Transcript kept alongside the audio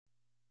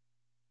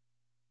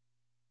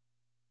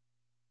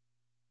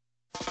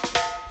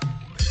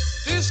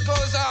This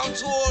goes out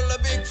to all the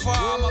big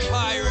pharma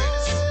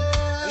pirates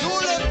and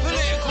all the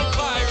political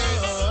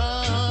pirates.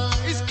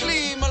 It's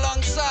Gleam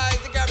alongside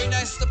the Gary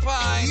Nestor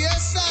Pine.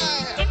 Yes,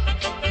 sir.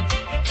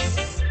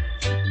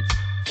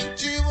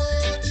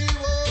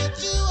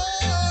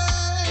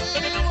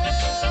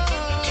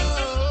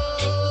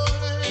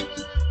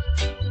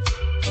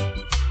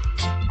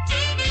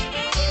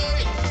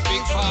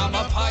 Big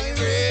pharma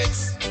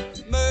pirates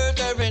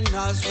murdering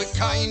us with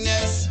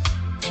kindness.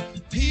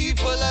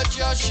 People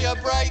adjust your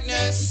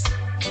brightness.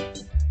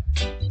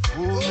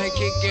 Who make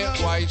it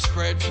get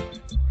widespread?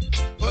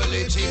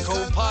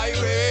 Political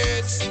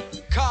pirates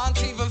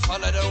can't even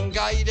follow their own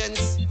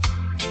guidance.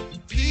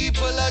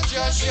 People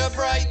adjust your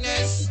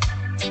brightness.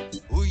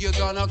 Who you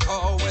gonna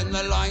call when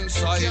the line's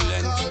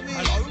silent?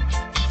 Hello?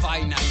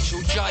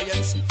 Financial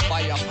giants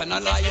buy up an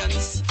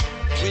alliance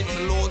with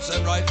lords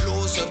that write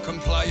laws of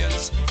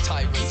compliance.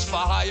 Tyrants for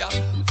hire,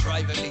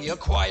 privately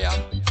acquire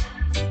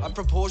a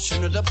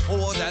proportion of the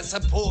poor that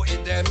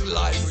supported them.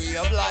 Library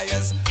of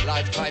liars,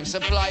 lifetime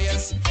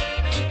suppliers.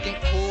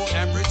 Get poor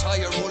and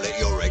retire all at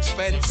your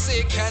expense.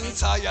 Sick and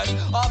tired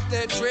of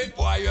their trip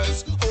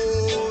wires.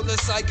 Oh, the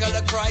cycle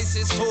of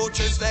crisis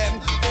tortures them.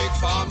 Big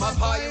pharma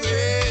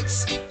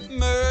pirates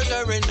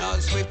murdering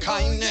us with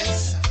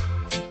kindness.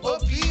 Oh,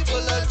 people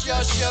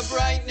adjust your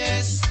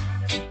brightness.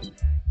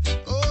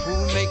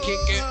 Who make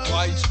it get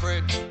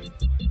widespread?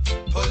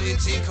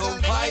 Political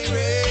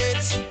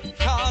pirates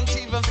can't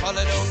even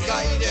follow their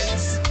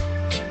guidance.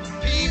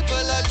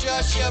 People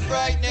adjust your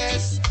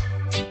brightness.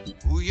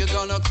 Who you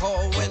gonna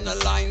call when the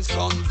line's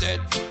gone dead?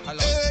 Hello?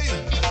 Hey,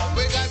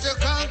 we got to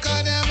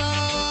conquer them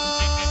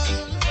all.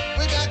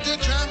 We got to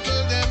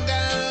trample them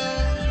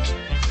down.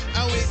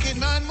 A wicked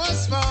man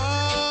must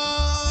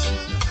fall.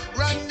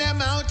 Run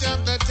them out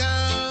of the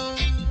town.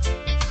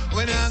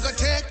 When I go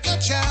take the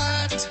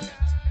chat,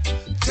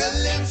 tell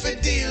them to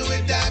deal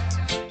with that.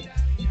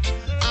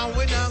 And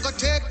when I go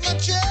take my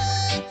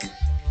check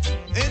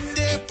in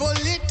their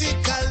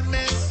political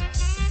mess.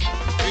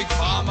 Big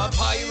pharma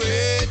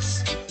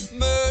pirates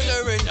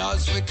murdering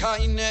us with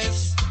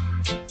kindness.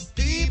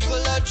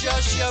 People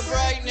adjust your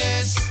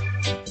brightness.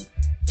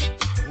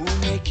 Who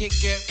make it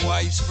get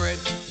widespread?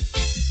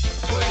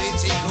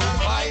 Political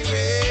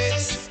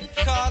pirates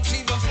can't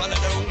even follow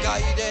their own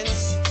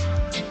guidance.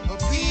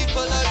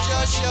 People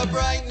adjust your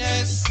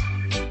brightness.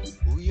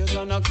 Who you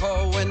gonna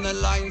call when the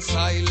line's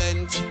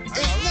silent?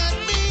 It's not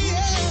me,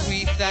 yeah. Who do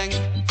we thank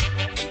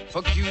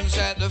for queues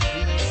at the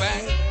food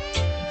bank?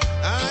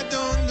 I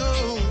don't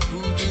know.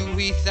 Who do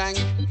we thank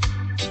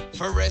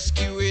for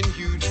rescuing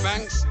huge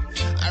banks?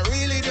 I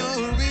really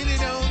don't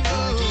know.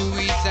 Who do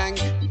we thank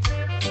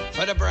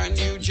for the brand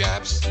new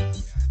jabs?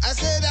 I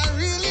said I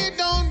really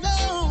don't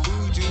know.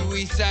 Who do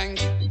we thank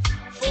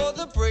for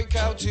the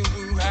breakout in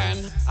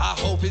Wuhan? I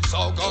hope it's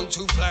all gone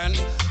to plan.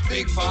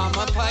 Big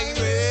pharma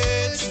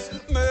pirates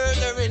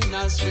murdering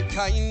us with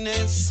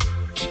kindness.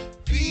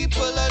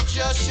 People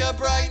adjust your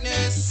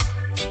brightness.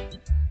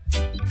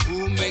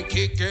 Who make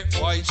it get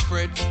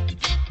widespread?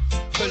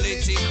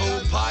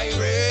 Political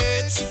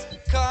pirates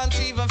can't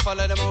even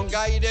follow their own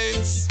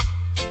guidance.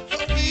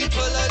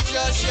 People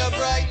adjust your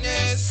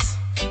brightness.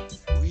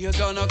 Who you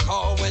gonna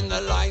call when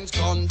the line's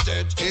gone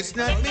dead? It's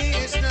not me,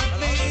 it's not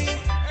me.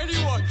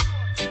 Anyone?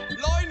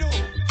 Line up.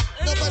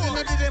 Nobody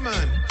not today,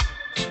 man.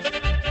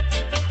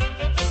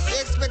 They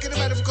expect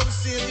anybody to come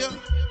save you.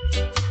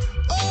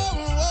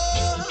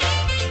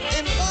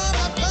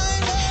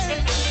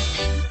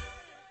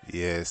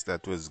 Yes,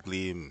 that was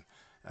Gleam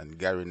and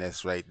Gary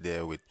Ness right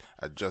there with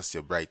Adjust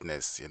Your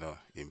Brightness,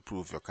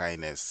 improve your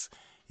kindness.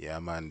 Yeah,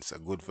 man, it's a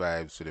good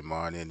vibes for the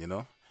morning,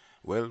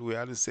 Well, we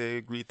have to say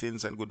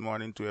greetings and good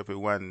morning to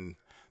everyone.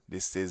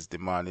 This is the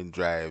morning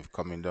drive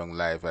coming down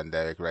live and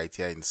direct right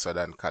here in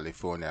Southern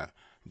California.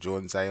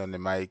 Jones I on the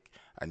mic,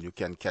 and you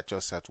can catch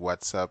us at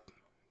WhatsApp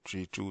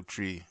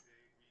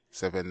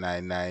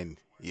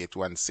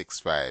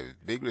 323-799-8165.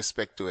 Big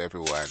respect to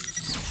everyone.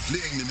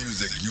 Playing the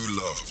music you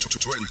love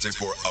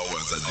 24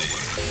 hours a day.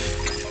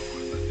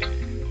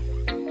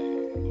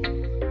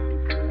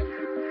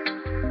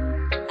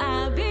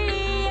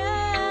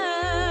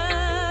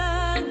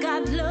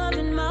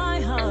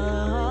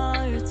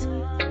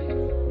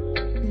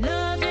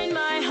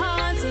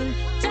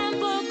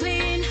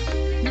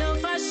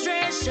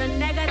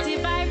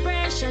 Negative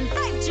vibration,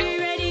 5G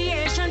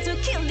radiation to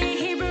kill the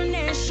Hebrew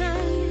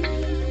nation.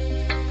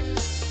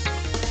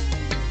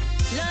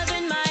 Love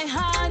in my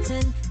heart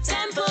and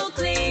temple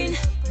clean.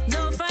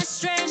 No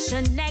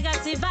frustration,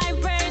 negative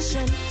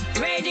vibration,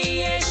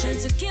 radiation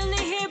to kill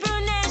the Hebrew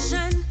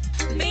nation.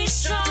 Be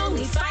strong,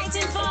 we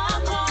fighting for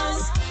our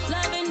cause.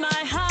 Love in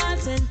my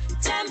heart and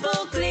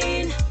temple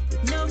clean.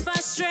 No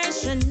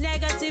frustration,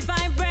 negative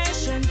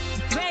vibration,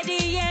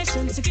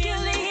 radiation to kill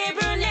the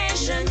Hebrew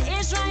nation.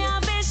 Israel,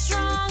 be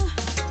strong.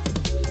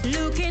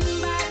 Looking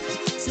back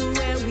to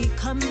where we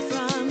come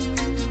from,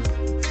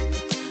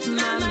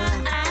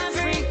 Mama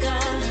Africa,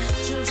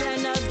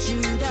 children of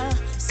Judah,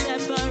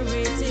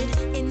 separated,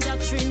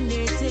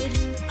 indoctrinated,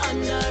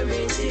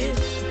 underrated.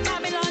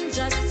 Babylon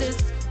justice,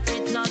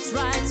 it's not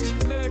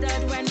right,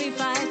 murdered.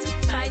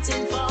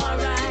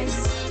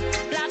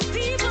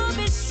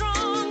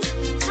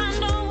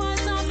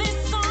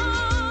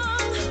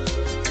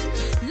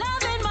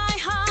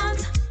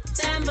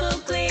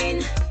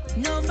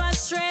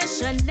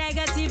 frustration,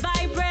 negative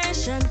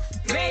vibration,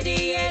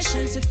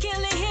 radiation to kill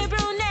the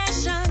Hebrew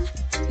nation.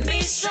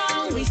 Be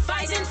strong, we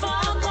fighting for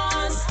our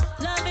cause.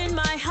 Love in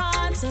my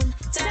heart and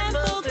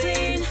temple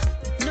clean.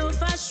 No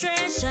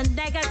frustration,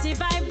 negative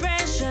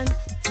vibration,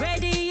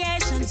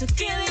 radiation to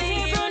kill the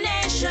Hebrew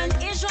nation.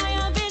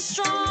 Israel, be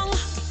strong.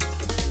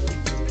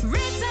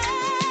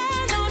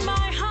 Written on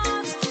my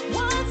heart,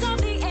 words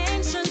of the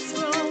ancient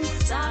scroll,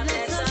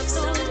 tablets of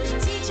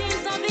stone,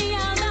 teachings of the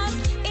elders,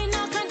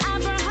 Enoch and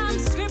Abraham,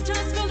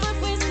 scriptures filled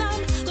with wisdom.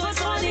 Goes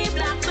for the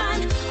black man.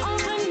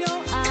 Open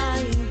your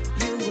eye,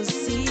 you will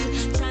see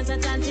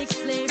transatlantic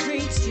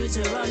slavery,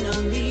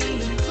 Deuteronomy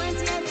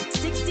 28,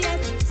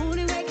 68,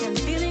 fully awake and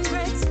feeling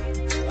great.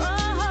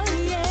 Oh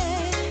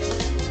yeah,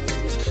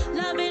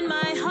 love in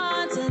my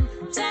heart and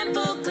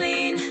temple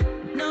clean.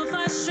 No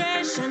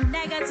frustration,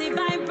 negative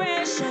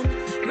vibration,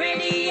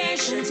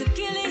 radiation to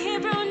kill the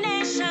Hebrew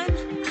nation.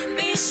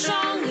 Be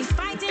strong, we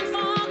fighting for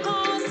our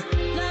cause.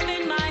 Love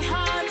in my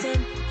heart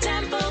and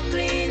temple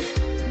clean.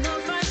 No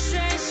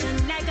frustration,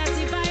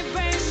 negative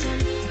vibration,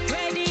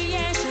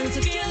 radiation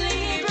to kill the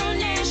Hebrew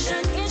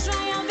nation.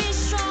 Israel, be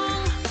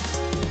strong.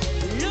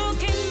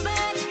 Looking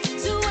back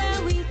to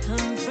where we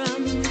come from,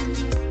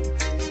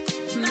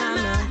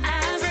 Mama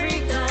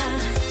Africa,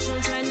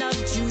 children of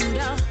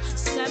Judah,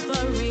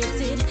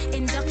 separated,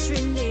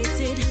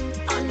 indoctrinated,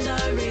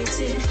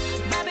 underrated.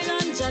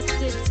 Babylon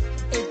justice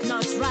is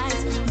not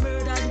right.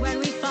 Murdered when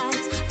we fight,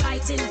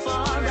 fighting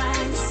for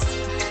rights.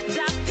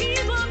 Black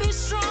people be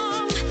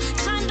strong,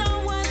 chant the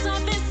words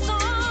of his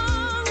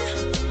song.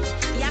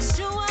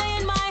 Yeshua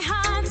in my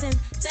heart and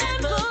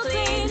temple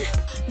clean.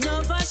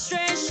 No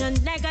frustration,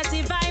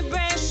 negative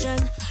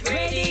vibration,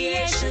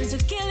 radiation to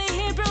kill the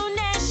Hebrew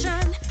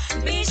nation.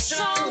 Be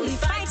strong, we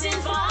fighting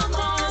for our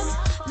cause.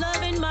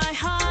 Love in my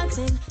heart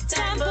and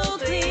temple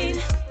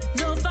clean.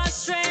 No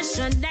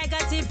frustration,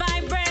 negative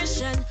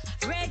vibration,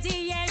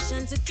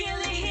 radiation to kill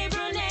the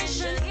Hebrew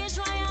nation.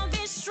 Israel,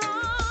 be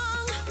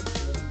strong.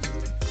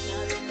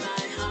 Love in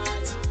my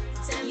heart,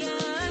 temple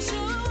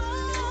clean.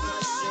 No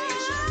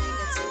frustration,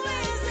 negative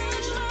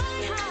vibration.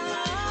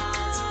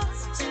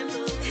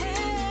 Temple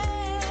clean.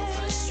 No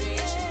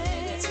frustration,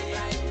 negative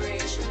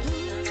vibration.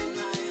 Love in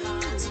my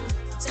heart,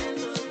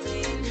 temple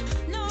clean.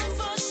 No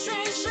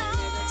frustration,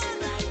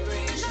 negative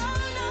vibration. No,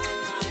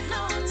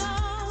 no, no,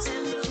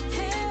 temple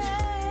clean.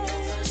 No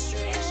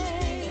frustration,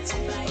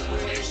 negative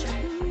vibration.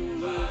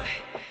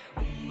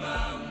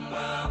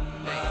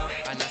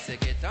 And I say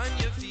get on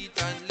your feet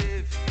and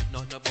live.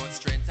 Nothing about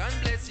strength and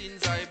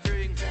blessings I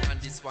bring. And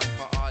this one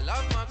for all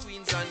of my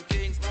queens and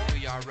kings.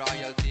 We are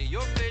royalty,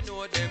 you pay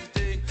know them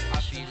thing.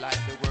 I feel like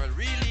the world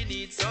really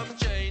needs some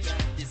change.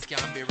 This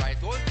can't be right,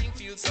 whole thing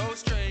feels so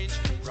strange.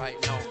 Right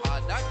now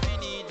all that we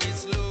need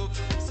is love.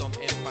 Some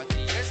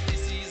empathy, yes,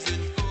 this season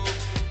come.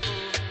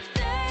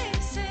 They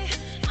say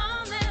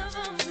I'll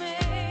never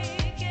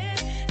make it.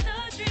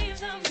 The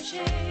dreams I'm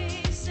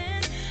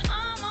chasing,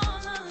 I'm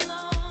all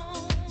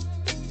alone.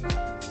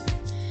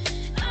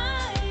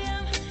 I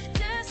am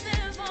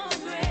destined for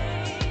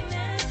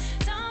greatness.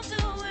 Time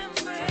to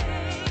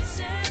embrace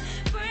it,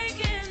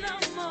 breaking the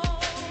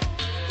mold.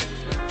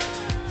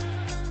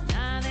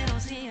 Nah, they don't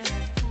see you.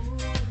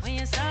 When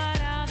you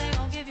start out, they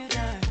gon' give you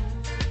dirt.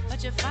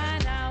 But you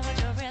find out what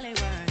you're really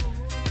worth.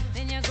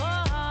 Then you go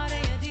hard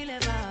and you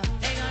deliver.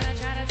 They gonna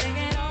try to take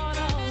it all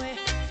away.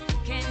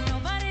 Can't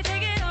nobody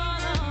take it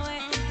all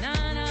away.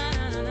 Nah, nah,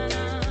 nah, nah, nah,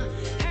 nah.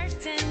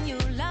 Hurting you,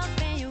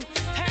 loving you,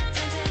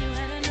 hurting till you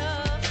had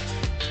enough.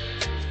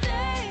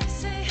 They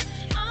say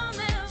I'll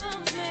never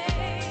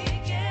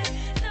make it.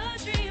 The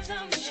dreams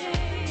I'm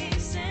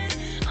chasing,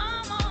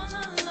 I'm all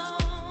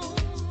alone.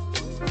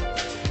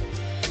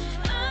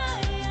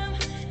 I am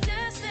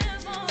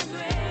destined for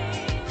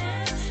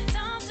greatness.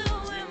 Time to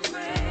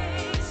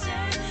embrace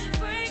it,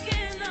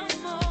 breaking the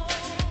mold.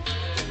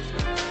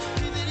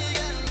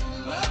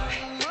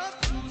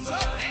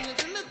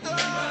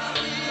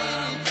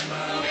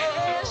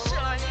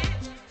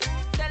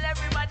 Tell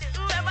everybody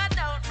whoever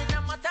doubt me,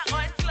 no matter how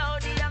it's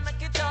cloudy, I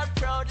make it out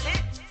proudly.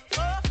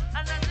 Oh,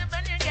 and then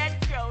when you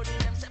get crowded,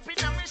 them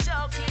stepping on me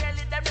show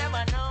clearly, them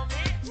never know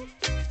me.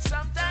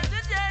 Sometimes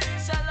the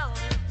journey's so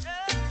lonely.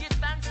 Give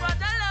thanks for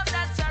the love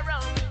that's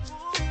around me.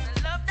 The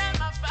love that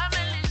my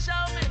family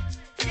show me.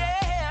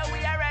 Yeah, we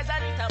are rise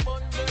and it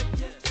abundant.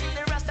 Till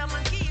the rest of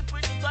man keep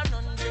it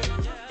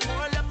 100.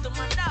 More love to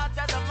my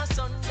daughters and my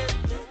son.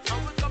 And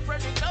we can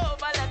run it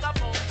over like a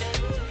fountain.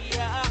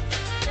 Yeah,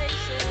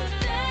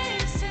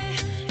 they say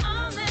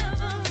I'll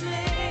never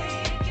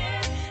make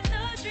it.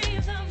 The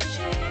dreams I'm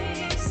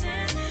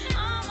chasing,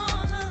 I'm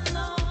all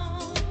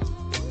alone.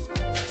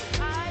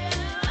 I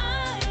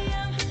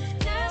am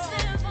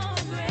destined for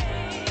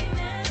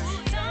greatness.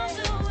 Time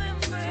to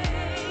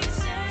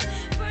embrace it,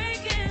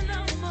 breaking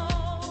the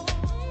mold.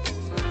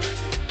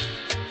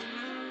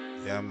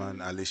 Yeah,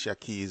 man, Alicia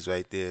Keys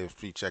right there,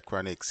 Preacher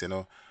Chronics, you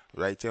know,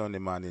 right here on the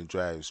Morning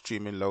Drive,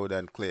 streaming loud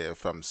and clear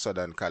from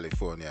Southern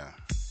California.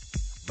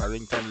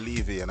 Barrington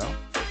Levy, you know.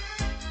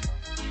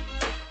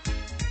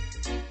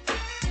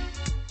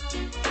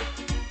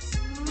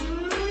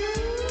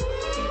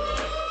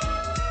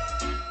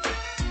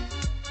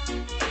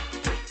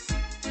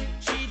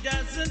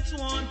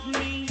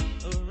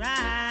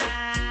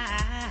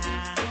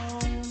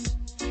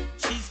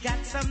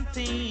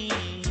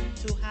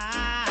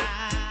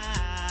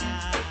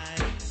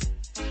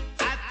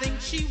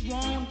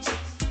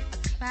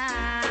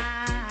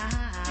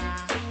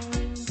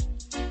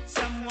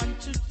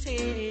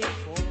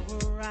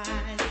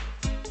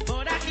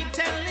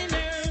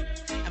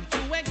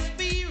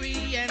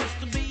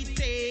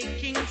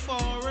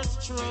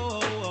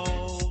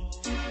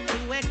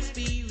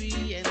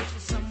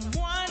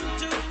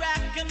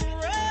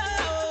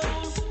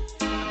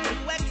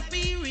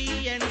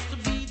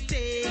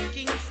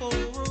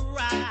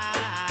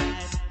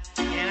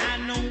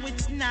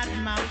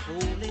 not my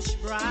foolish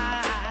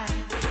bride.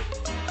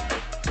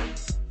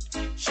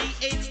 She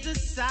hates the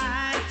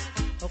sight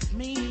of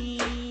me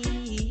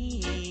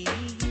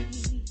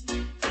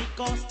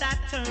because I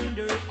turned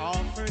her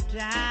off or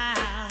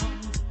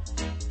down.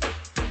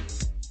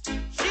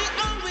 She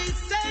always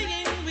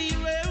saying we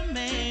were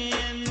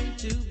meant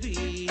to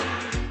be.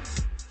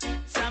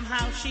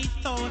 Somehow she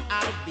thought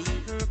I'd be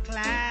her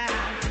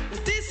clown.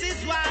 But this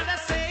is what I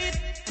said.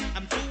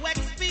 I'm too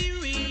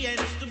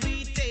experienced to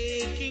be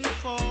taking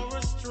for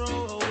a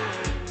stroll.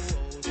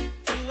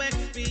 Too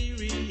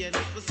experienced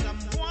for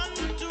someone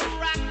to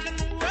rock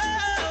and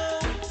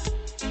roll.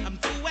 I'm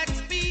too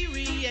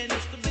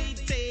experienced to be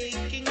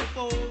taking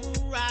for a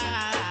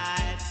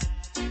ride.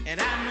 And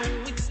I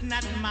know it's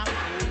not my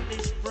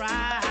foolish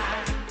bride.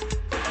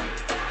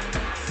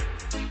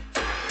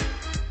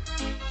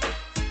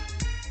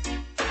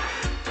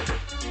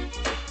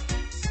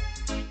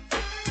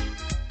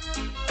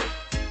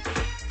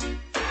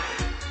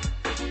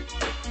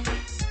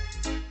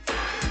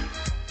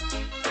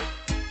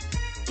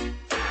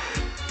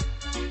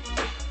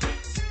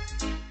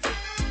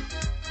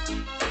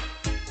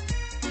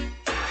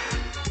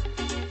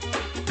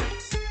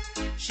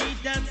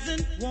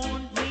 Doesn't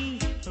want me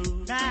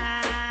around.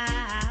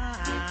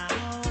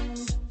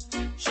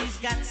 She's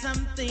got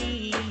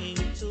something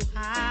to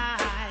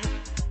hide.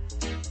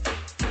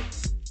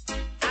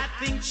 I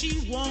think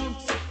she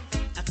wants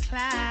a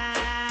clown,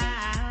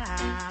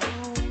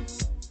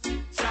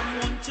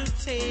 someone to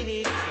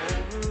take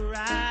for a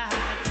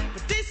ride.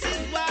 But this is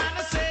what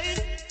I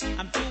say.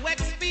 I'm too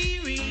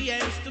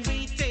experienced to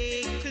be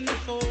taken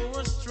for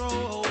a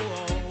stroll.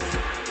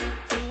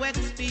 Too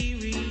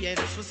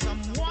experienced for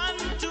someone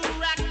to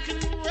rock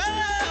and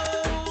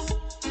roll.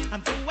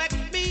 I'm too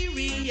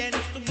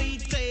experienced to be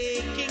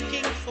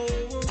taking for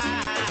a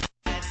ride.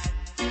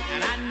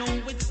 And I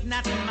know it's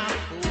not my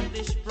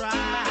foolish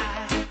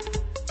bride.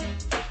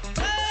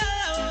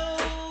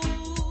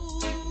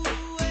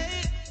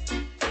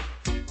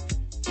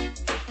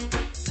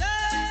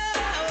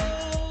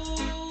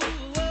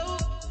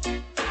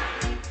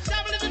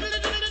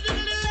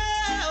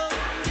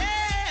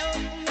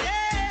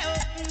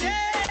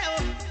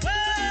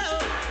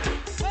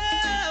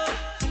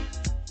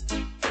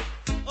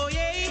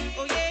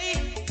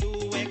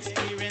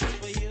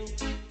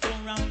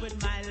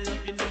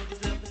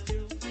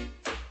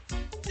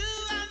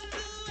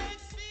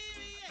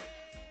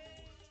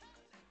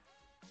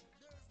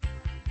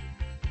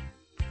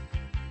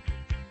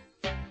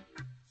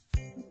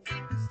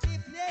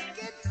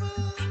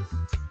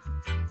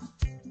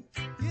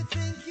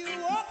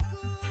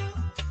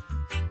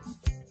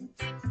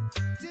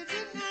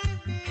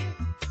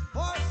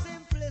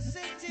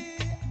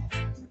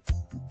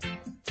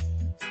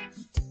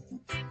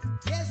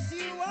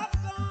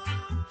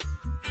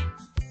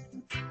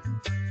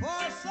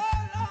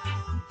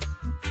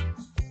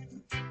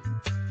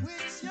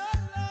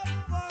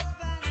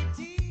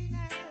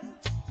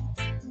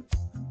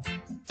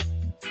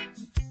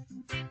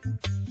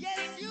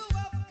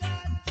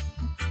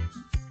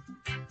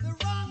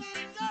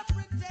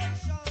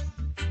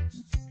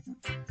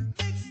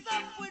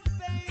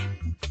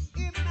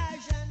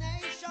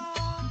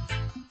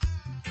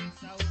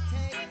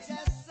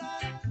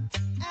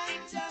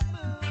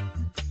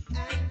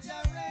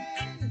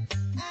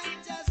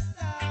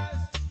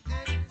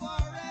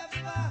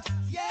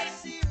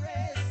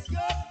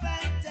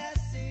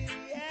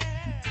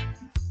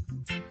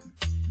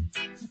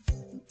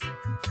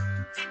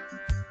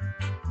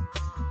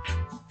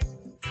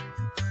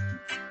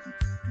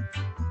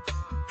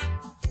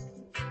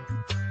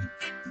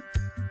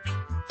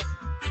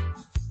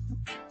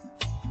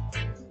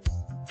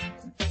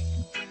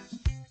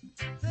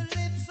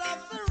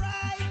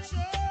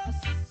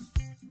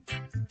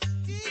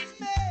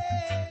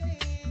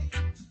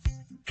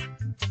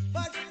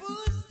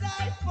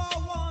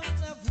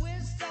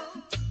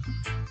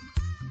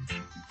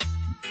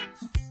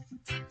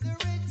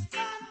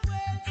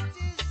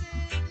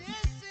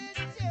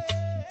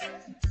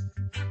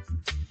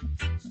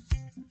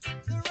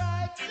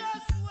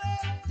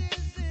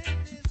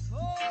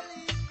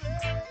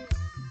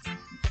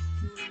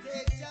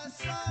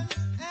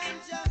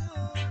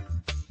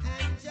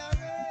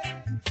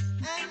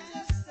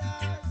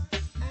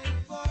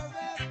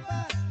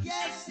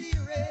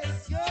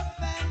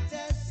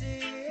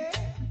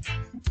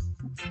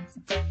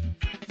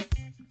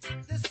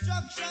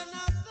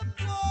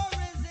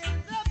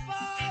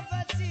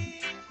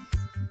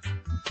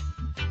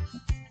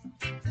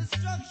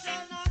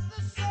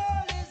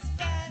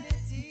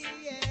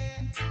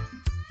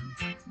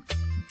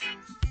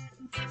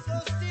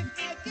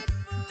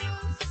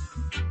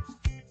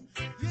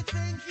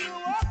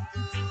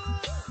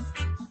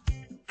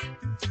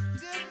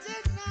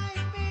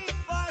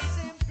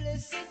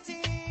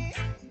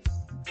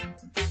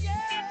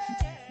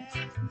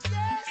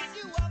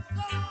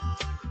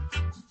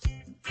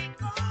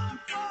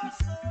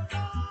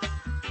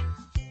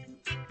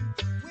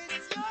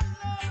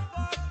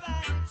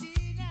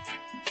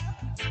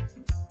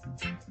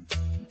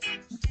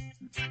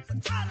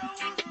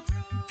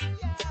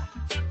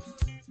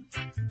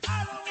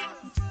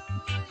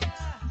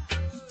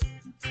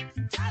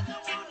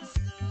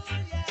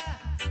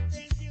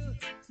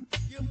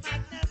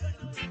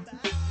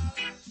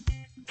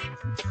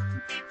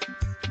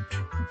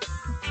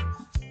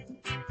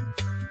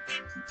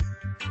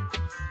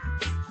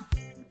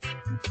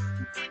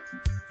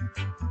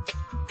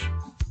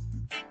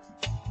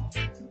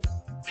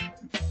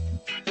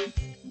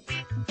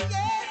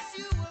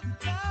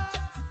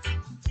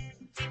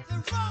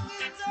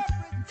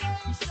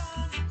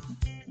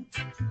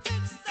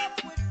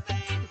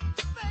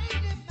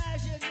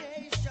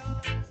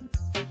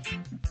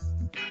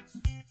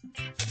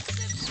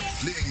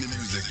 Playing the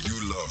music you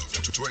love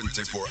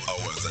 24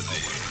 hours a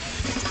day.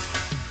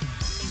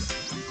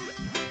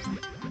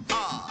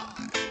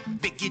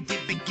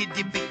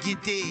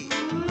 Biggity,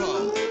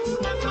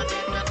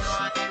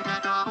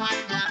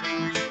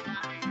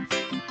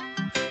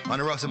 on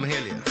the rocks, I'm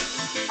here.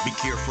 Be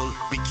careful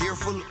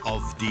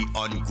of the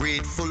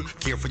ungrateful.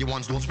 Care for the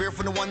ones, don't spare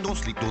for the one, don't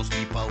sleep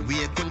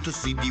awaken to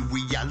see the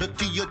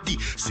reality of the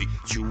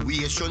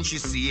situation. She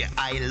say,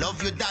 I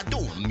love you, that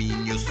don't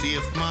mean you're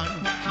safe,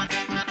 man.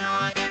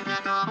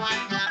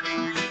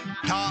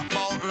 Talk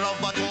about love,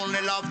 but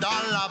only love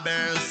dollar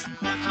bills.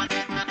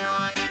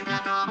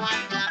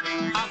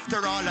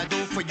 After all I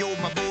do for you,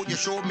 my boy, you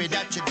show me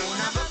that you don't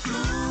have a clue.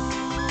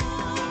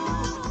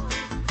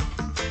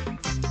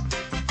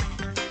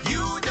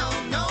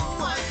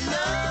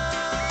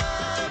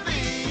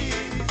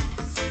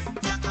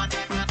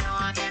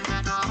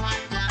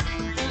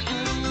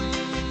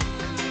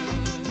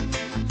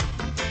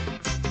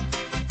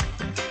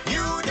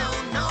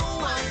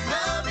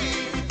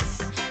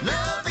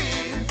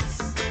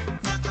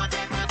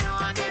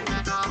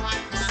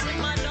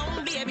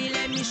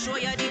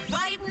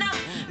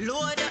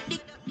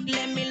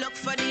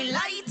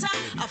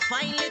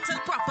 Fine little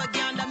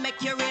propaganda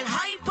make you real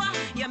hyper.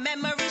 Your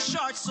memory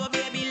short, so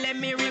baby, let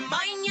me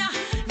remind ya.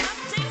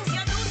 Nothing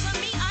you do to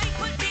me, I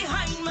put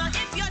behind me.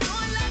 If you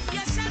don't love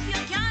yourself, you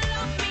can't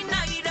love me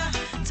neither.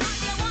 Talk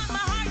you want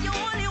my heart, you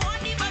only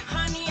want the back,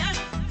 honey.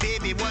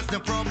 Baby, what's the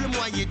problem?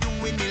 Why you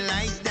doing me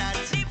like that?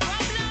 The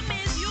problem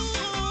is you.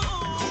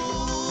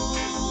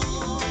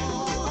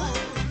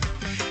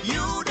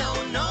 You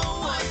don't know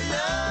what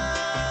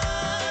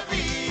love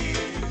is.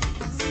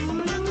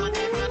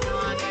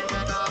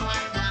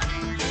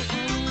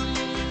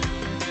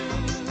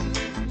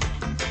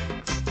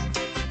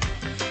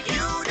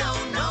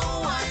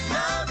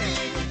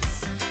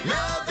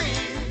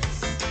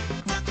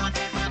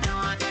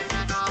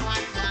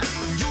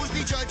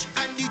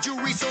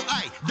 So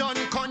I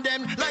don't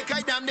condemn like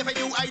I damned if I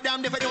do, I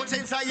damned if I don't.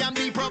 Since I am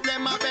the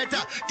problem, I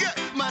better get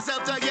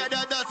myself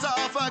together, that's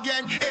off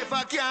again. If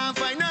I can't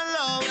find a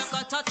love, you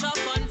got touch up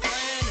on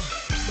friend.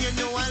 You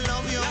know I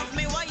love you. Love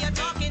me while you're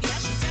talking. Yeah,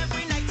 she's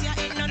every night you're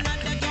in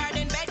another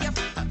garden bed. You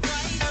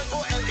right.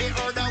 LOLA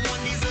or that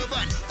one deserve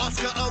an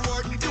Oscar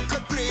award. You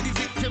could play the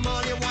victim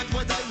all you want,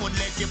 but I won't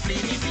let you play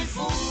the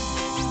fool.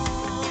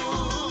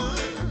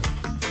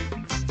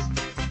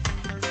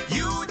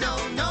 You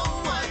don't know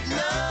what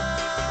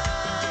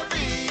love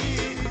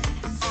is.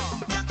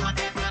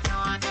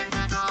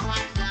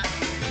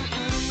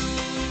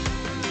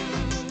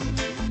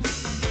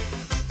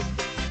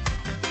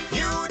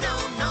 You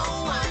don't know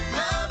what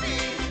love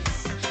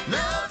is.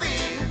 Love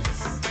is.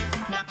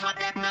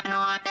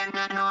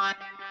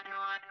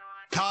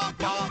 Talk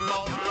about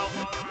love.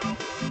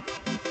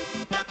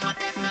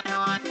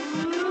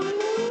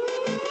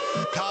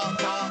 Talk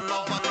about love.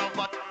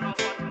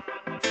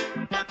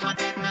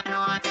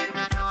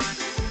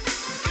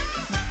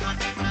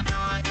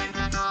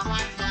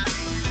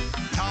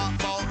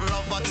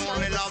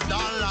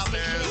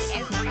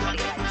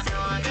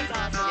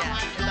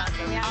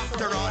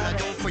 After all I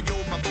do for you,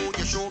 my boy,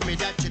 you show me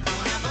that you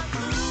don't have a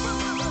clue.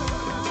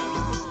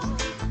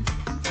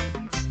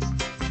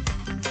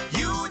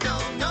 You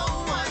don't know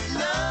what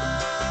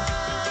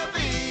love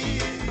is.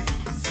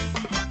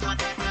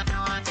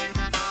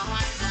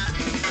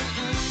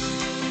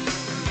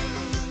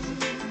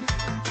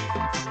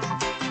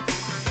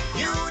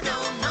 You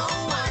don't know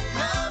what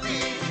love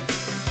is.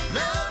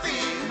 Love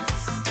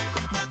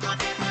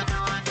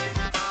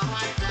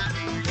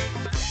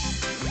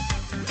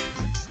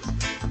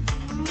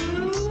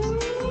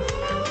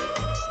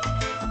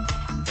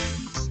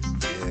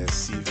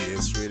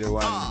CVS Radio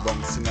 1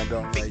 bouncing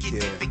down right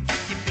here.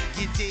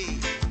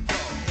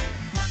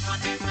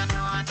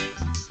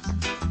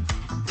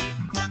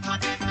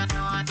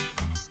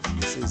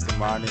 This is the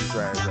morning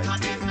drive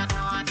right here.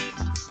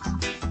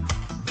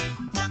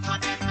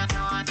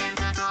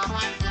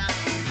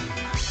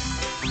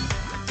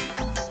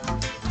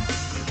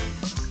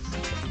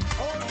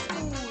 Old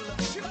school,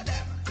 show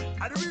them.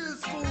 At the real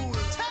school,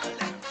 tell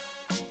them.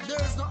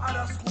 There's no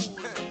other school.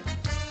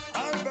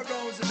 Albert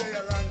goes today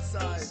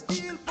alongside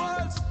Steel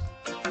Pulse,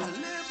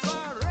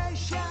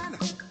 Liberation,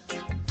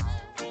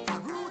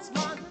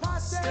 Rootsman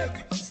Pasek,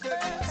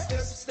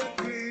 step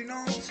green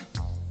out.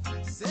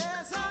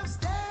 Says I'm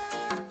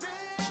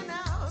stepping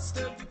out,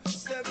 step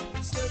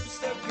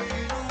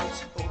green out.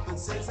 Open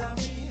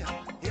sesame,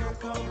 here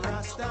come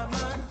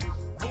Rastaman.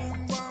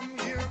 Boom bam,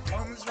 here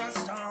comes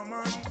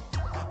Rastaman.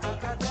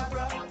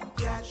 Abracadabra,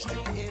 catch me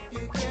if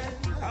you can.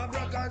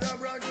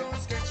 Abracadabra,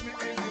 just catch me if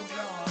you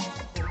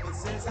can. Open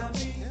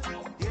sesame,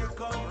 here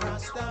come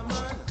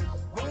Rastaman.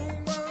 Boom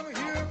bam,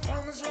 here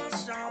comes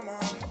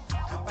Rastaman.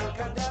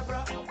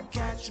 Abracadabra,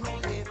 catch me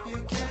if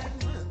you can.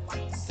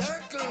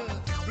 Circle,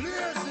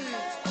 blaze it.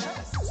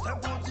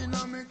 Step out in a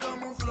me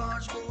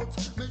camouflage coat.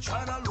 Me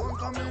try to alone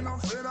come in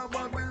and fade a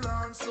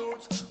Babylon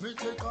suit. Me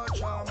take a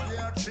charm, pay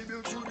a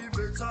tribute to the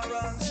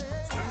veterans.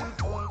 Still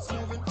pulse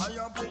moving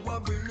higher,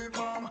 probably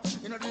bomb.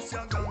 In a this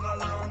young gang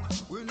along,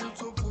 we need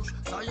to push.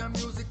 Zion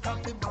music,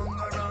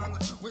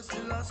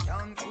 a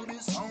scan to the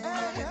sound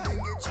and the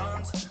biggie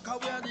chance. Cause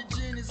we are the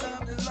genies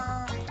of the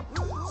land.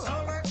 So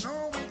right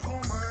now we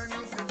come and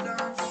you feel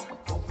dance.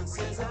 Open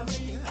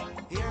sesame,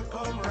 here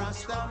come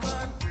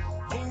Rastaman.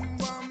 Boom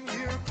bam,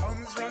 here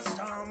comes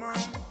Rastaman.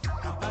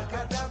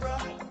 Abracadabra,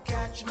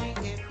 catch me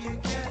if you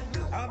can.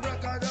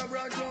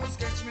 Abracadabra, just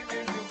catch me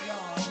if you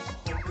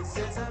can. Open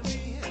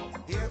sesame,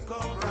 here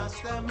come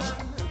Rastaman.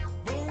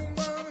 Boom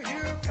bam,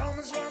 here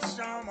comes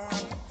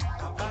Rastaman.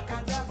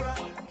 Abracadabra,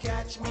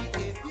 catch me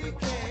if you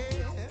can.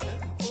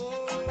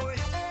 Oh,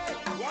 hey,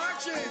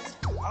 watch it.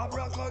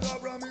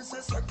 Abracadabra, me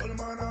say circle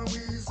man a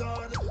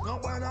wizard.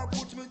 Nobody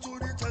put me to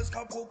the test,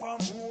 cap up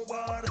and move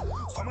hard.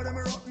 Some of them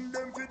rotten,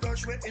 them fit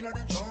dash way in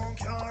the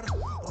junkyard.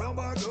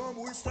 Rubber dub,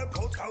 we step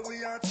out, cause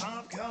we are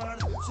top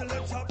card.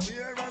 Select up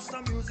here,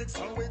 Rasta music,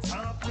 so we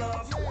top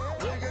laugh.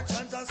 Reggae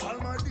chanters,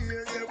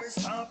 Salmadir, yeah, we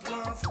stop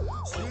laugh.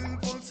 Still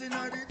pulsing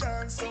at the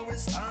dance, so we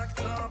start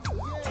clap.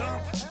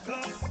 Clap,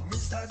 clap,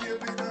 Mr.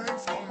 David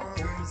Dance, come on.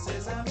 Open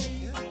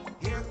sesame,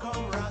 here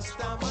come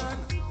Rastaman.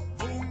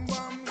 Boom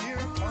bam, here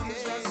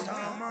comes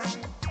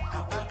Rastaman.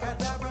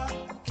 Abracadabra,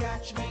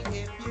 catch me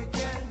if you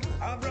can.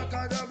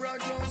 Abracadabra,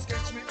 just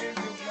catch me if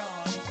you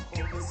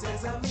can. Open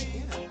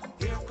sesame,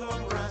 here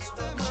come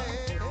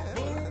Rastaman.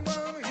 Boom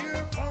bam,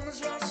 here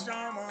comes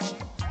Rastaman.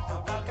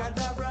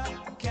 Abracadabra,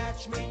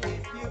 catch me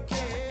if you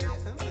can.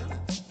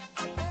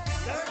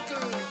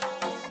 Circle.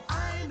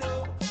 I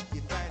know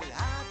you find it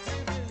hard to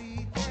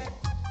believe that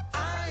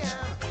I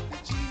am the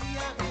genie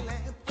of the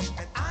lamp,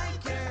 and I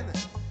can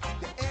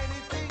do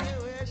anything you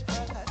wish.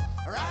 But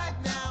right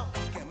now,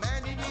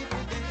 commanding you to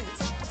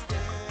dance,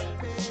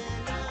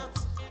 stepping out,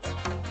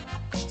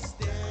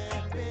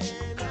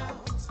 stepping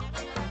out,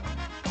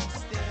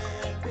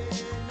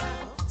 stepping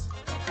out,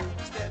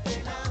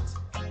 stepping out.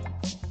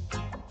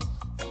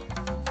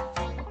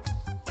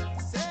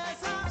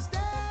 Says I'm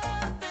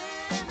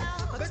stepping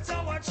out.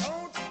 Better watch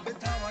out,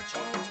 better watch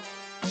out.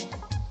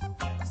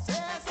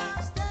 Says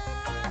I'm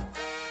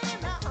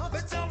stepping out.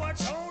 Better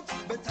watch out,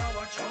 better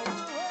watch out.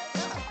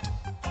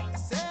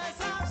 Says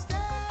I'm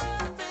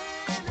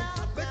stepping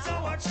out. Better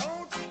watch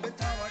out,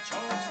 better watch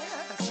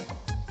out.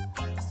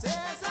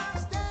 Says I'm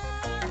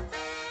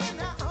stepping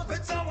out.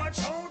 Better watch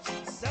out.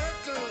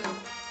 Circle.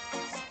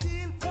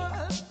 Steel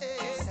pulse,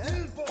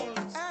 Still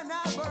pulse. and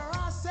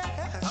Albaron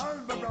says,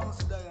 Alba Brown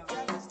there.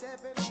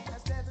 stepping,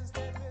 stepping,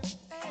 stepping,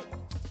 hey,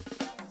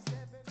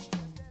 stepping,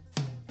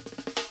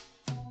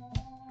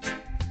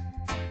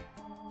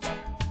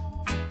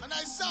 And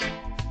I saw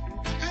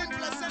the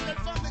angel ascended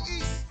from the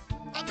east.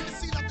 I've been the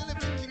seed of the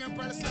living king and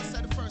brother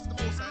said the first, the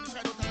most, and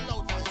cried out a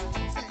loud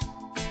voice. Say,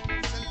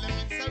 tell them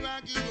it's a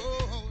rocky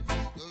road.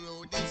 The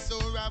road is so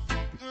rough,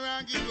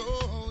 rocky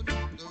road.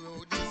 The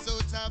road is so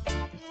tough,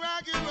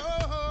 rocky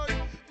road.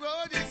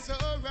 Road is so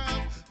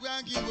rough,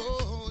 rocky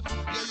road.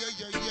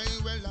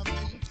 Yeah, well I've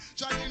been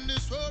treading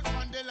this road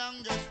for the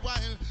longest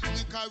while.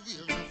 My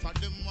career for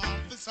them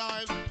want the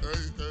soil.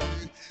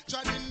 Hey.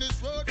 Treading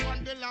this road for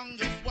the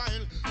longest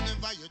while.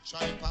 Never you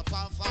try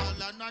papa fall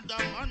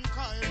another man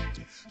coil.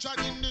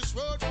 Treading this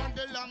road for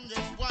the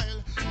longest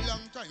while.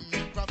 Long time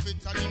me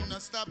profit and him no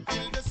stop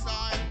till the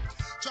soil.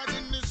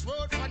 Treading this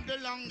road for the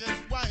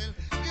longest while.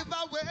 Give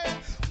away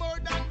more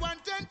than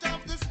 1/10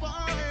 of the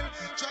spoil.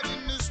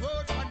 Treading this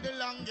road for the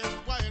longest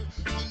while.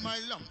 Till my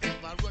lump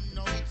never run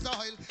out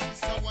oil.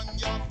 It's a one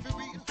year for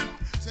real.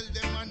 Tell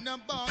them I'm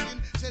not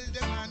bargain, tell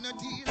them I'm not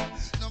deal.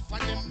 None for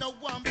them no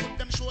one put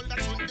them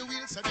shoulders on the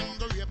wheel. So them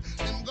go rape,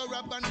 them go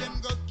rob and them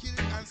go kill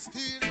and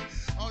steal.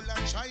 All I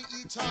try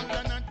eat all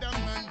another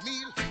man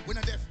meal. We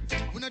not deaf,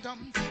 we not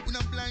dumb, we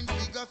not blind,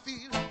 we go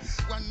feel.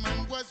 One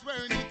man was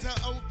wearing it to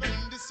open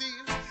the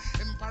seal.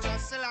 Emperor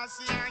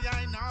Selassie,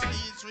 I know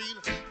he's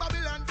real.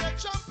 Babylon get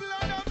trample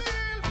on the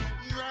mill.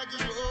 Raggy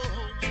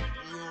road,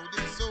 the road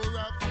is so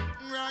rough.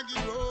 Raggy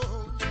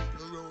road,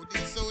 the road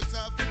is so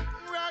tough.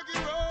 Raggy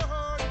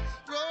road,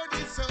 road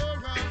is so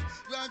rough.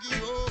 Raggy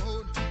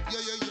road,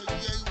 yeah,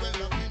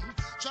 well I've been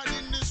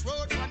treading this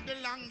road for the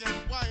longest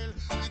while.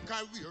 The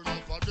career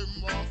now for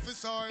them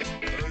officers.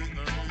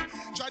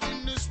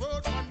 Treading this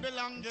road for the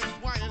longest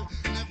while.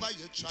 Never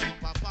you try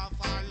papa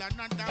fall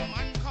another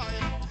man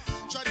coil.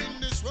 Treading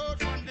this road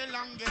for the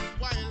longest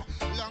while.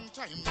 Long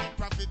time no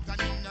profit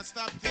and him no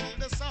stop till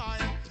the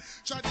soil.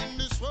 Treading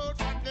this road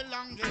for the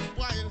longest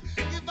while.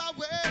 Give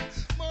away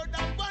more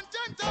than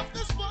 1/10 of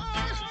the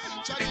spoil.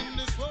 Treading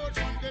this road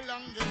for the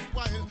longest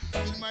while.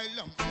 Till my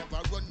lump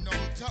never run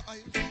out of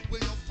oil. Will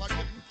not for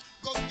them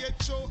go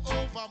get you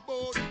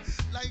overboard.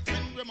 Like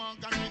Henry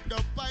Morgan with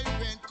the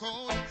pirate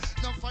code.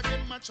 None for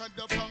them match up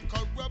on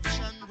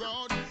corruption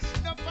road.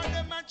 None for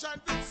them match up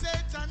with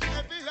Satan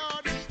heavy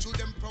lord. To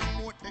them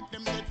promote, let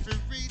them get free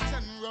reach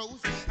and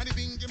rose. And the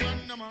bingy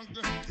man no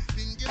muggle,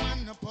 bingy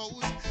man no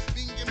pose.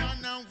 Bingy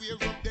man now wear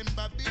up them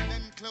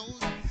Babylon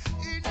clothes.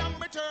 In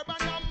my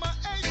turban and my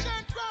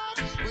ancient robe.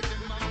 With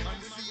them man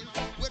conceal,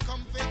 we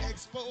come to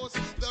expose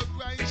the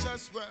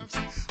righteous works.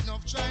 No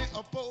try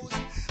oppose.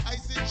 I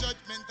see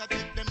judgment that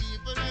take them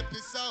evil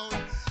episode.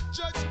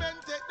 Judgment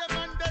take them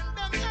and then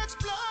them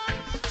explode.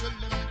 Tell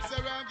them it's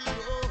a rocky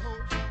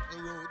road. The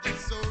road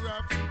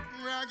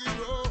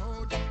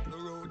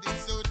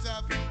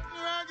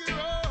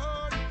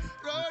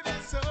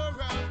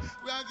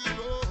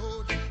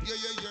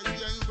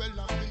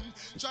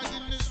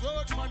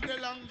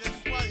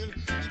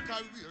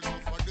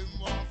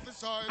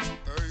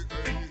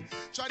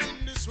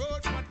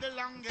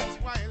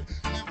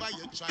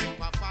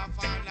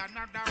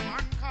another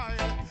man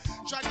coil.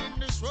 Treading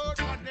this road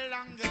for the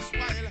longest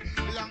while.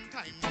 Long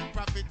time no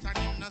profit and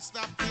him not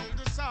stop till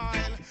the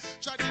soil.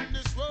 Treading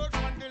this road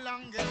for the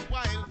longest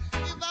while.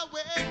 Give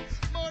away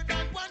more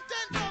than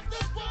 1/10 of the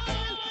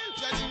spoil.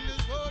 Treading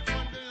this road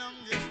for the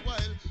longest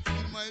while.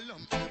 In my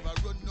lump never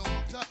run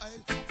out of oil.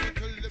 So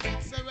tell them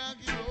it's a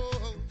raggy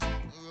road.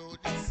 Road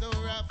is so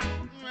rough,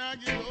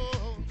 raggy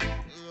road.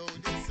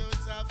 Road is so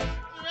tough,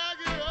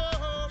 raggy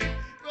road.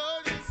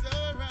 Road is so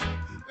rough,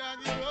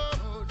 raggy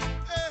road.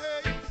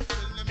 Hey,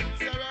 tell them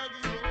it's a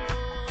raggy road.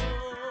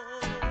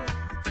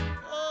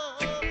 Oh,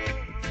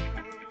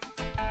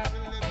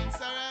 tell them it's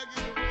a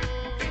raggy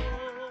road.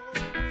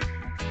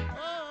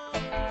 Oh,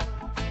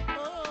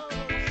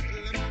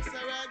 tell them it's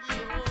a raggy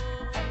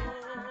road.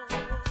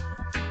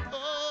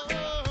 Oh,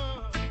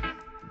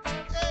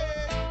 hey,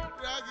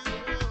 raggy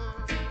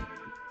road.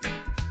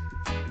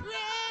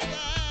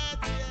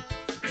 Raggy,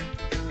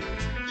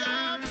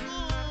 yeah,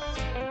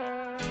 good,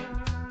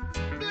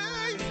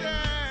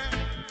 blazing,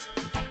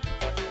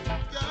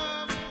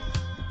 yeah,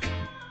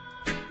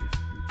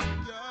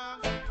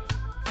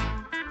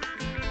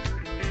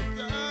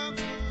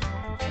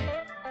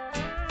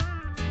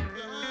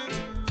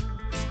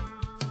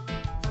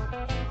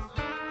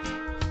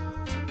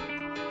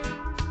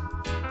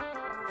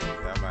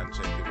 Yeah, man,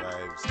 check the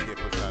vibes.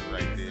 Capleton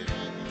right there.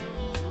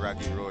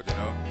 Raggy Road, you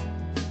know.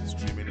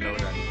 Streaming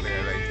loud and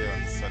clear right here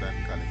on Southern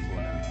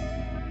California.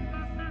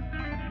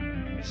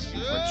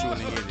 For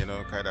tuning in, you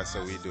know, cause that's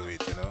how we do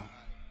it, you know.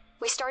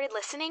 We started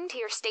listening to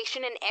your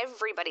station and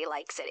everybody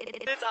likes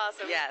it. It's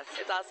awesome. Yes,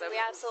 it's awesome. We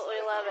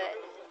absolutely love it.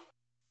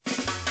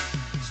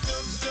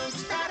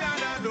 Stop,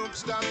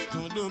 stop,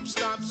 doop,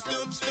 stop,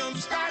 stoop, stoop,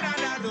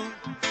 da-da-da-doop.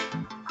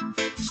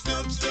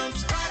 Stoop, stoop,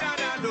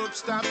 da-da-da-doop,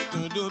 stop,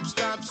 doop,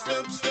 stop,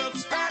 stoop, stoop,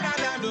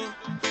 da-da-da-doop.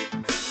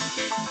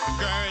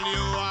 Girl,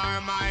 you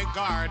are my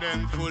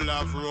garden full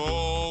of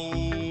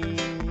rose.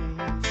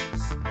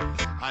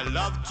 I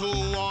love to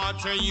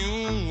water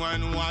you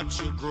and watch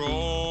you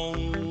grow.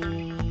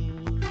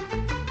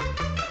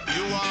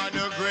 You are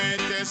the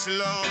greatest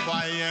love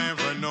I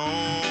ever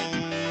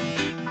known.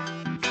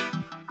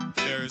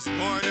 There's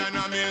more than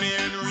a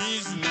million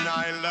reasons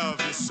I love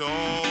you so.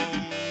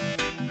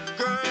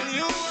 Girl,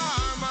 you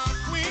are my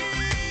queen.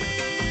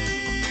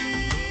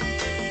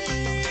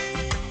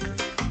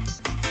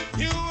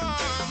 You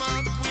are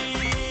my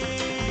queen.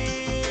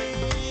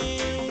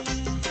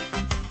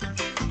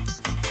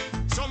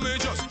 So me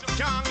just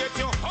can't get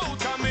you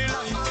out of me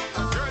life.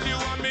 Girl, you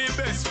are my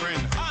best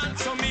friend.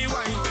 Answer me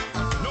why.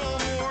 No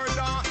more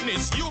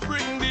darkness. You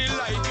bring the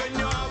light. When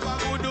you have a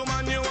good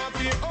woman, you have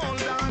to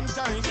hold on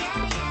tight.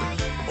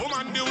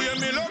 The way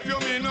me love you,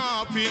 me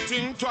not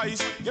think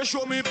twice. You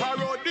show me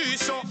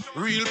paradiso,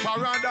 real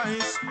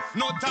paradise.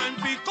 No time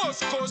for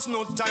cuss,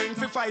 no time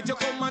for fight. You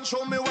come and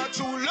show me what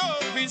true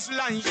love is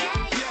like.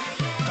 Yeah.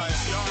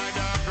 Cause you're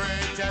the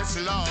greatest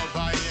love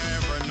I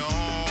ever know.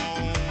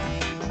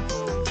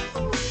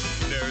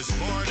 There's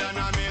more than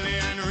a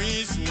million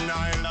reasons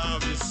I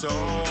love you so.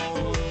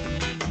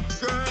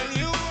 Girl,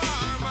 you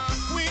are my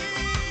queen.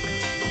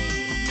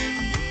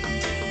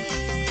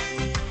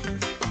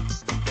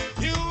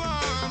 You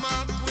are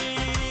my queen.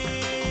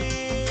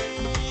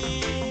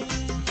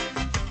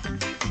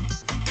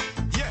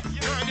 Yeah,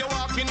 girl, you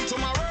walk into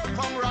my world,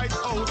 come right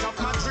out of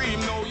my dream.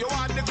 Now you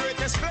are the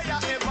greatest player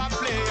ever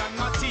play on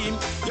my team.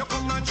 You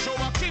come and show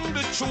a king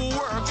the true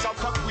works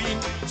of a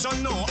queen. So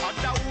no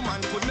other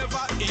woman could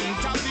never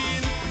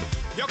intervene.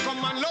 You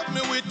come and love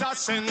me with a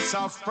sense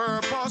of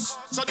purpose.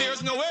 So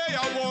there's no way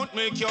I won't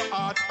make your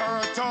heart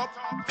hurt up.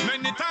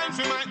 Many times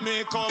we might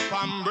make up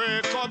and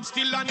break up.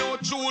 Still I know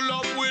true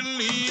love will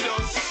lead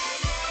us.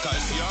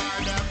 Cause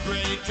you're the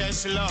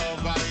greatest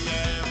love I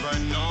ever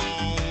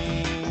know.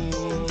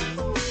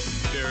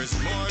 There's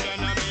more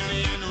than a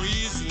million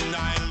reasons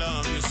I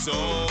love you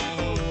so.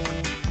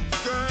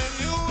 Girl,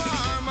 you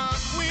are my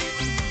queen.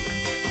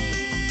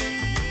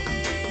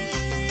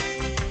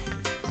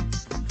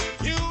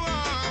 You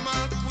are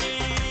my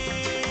queen.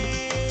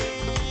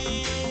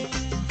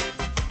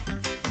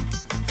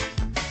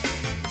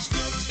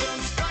 Stoop,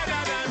 stoop,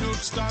 da-da-da-doop,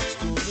 stop,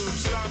 stoop, doop,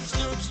 stop,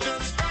 stoop,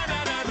 stoop,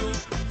 da-da-da-doop.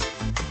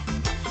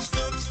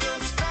 Stoop,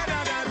 stoop,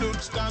 da-da-da-doop,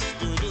 stop,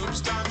 stoop, doop,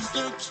 stop,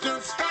 stoop,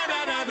 stoop,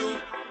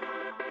 da-da-da-doop.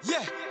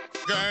 Yeah.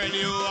 Girl,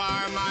 you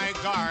are my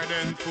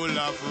garden full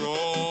of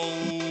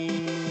rose.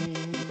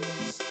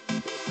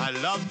 I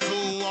love to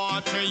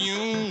water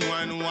you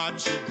and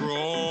watch you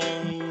grow.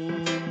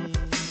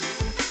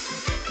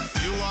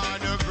 You are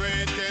the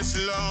greatest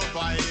love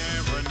I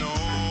ever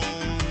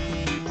known.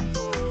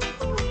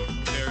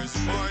 There's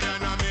more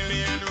than a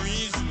million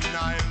reasons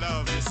I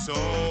love you so.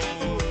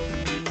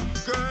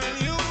 Girl,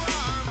 you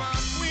are my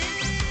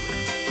queen.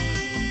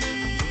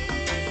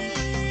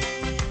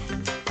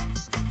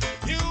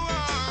 You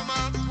are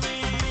my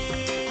queen.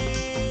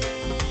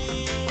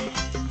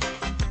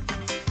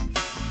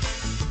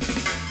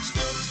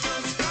 Stop,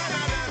 stop,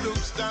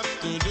 da-da-da-doop, stop,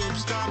 do-doop,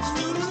 stop,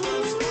 stoop,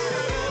 stoop,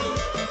 da-da-da-doop.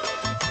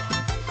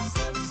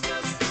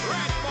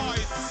 Red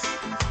Boys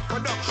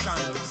Production.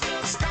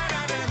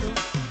 Da-da-da-doop.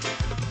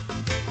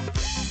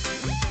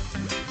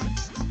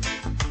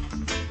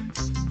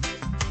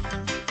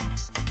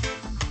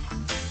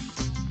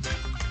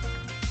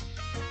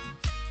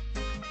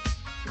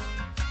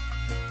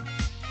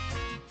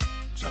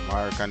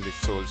 Mark and the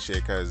Soul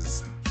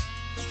Shakers,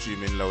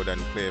 streaming loud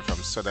and clear from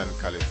Southern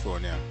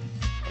California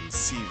on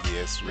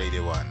CVS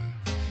Radio 1.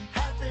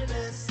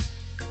 Happiness,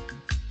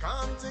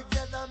 come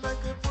together,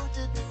 make we put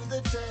it to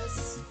the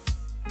test.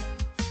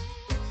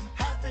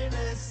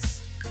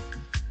 Happiness,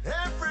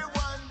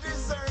 everyone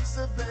deserves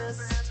the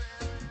best.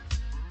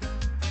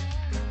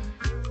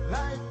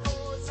 Life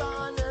goes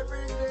on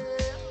every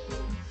day,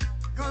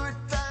 good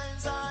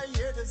times are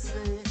here to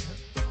stay.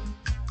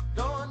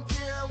 Don't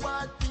care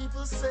what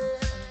people say,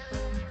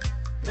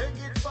 take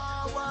it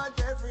forward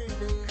every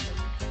day.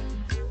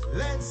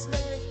 Let's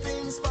make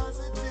things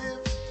positive,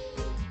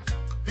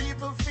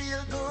 people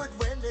feel good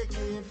when they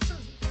give.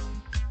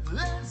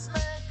 Let's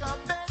make a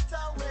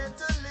better way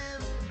to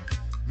live,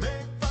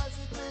 make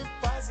positive,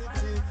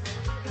 positive.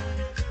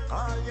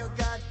 All you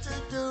got to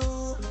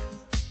do,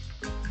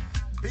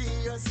 be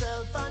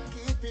yourself and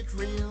keep it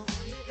real.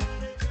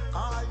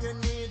 All you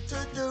need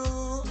to do,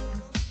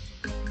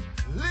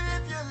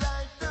 live your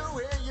life the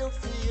way you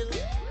feel.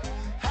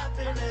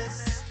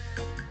 Happiness,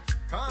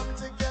 come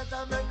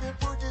together, make we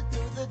put it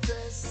to the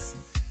test.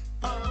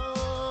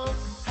 Oh,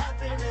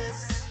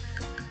 happiness,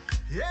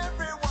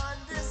 everyone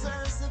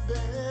deserves the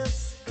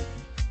best.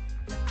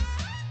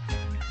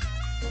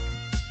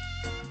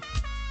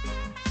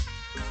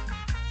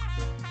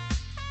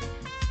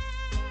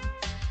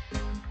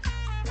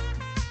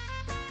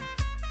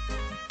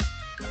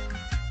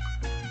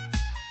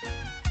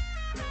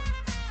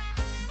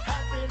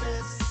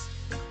 Happiness,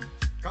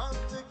 come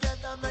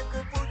together, make we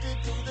put it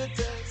to the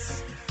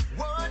test.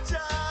 Watch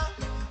out,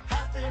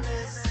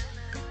 happiness,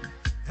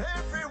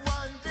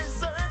 everyone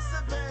deserves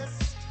the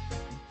best.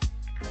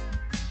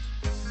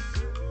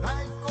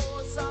 Life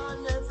goes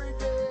on every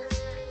day,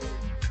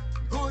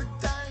 good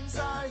times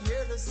are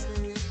here to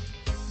stay.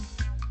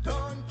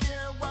 Don't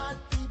care what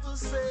people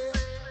say,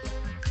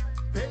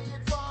 pay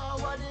it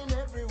forward in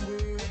every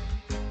way.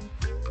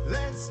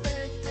 Let's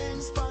make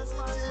things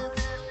positive,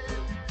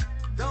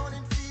 don't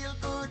it feel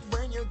good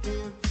when you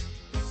give?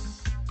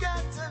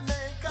 Got to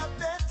make a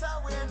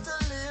better way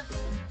to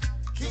live,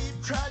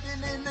 keep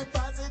treading in the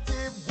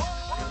positive.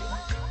 Whoa.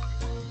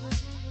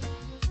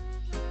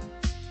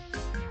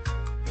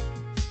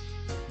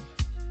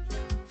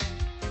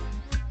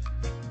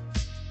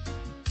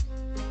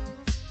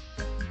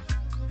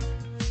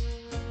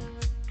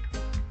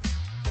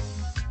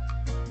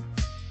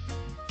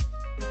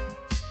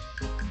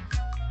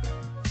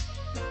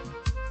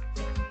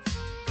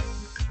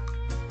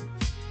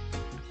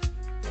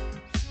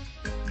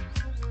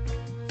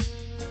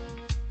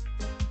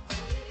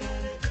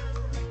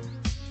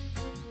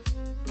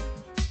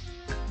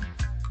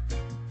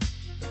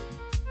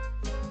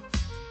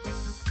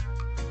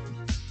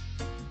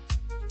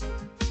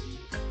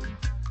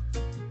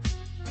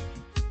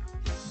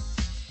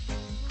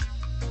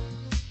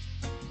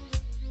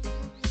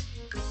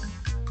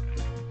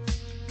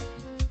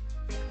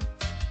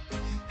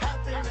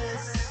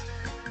 Happiness,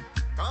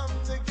 come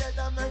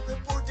together, make we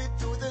put it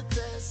to the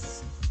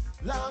test.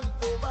 Long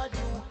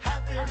overdue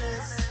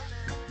happiness,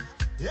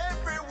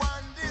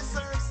 everyone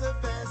deserves the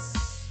best.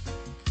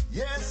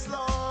 Yes,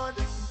 Lord,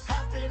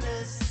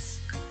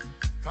 happiness,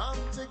 come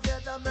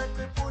together, make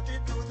we put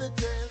it to the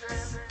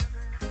test.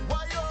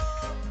 Why,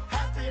 oh,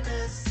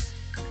 happiness,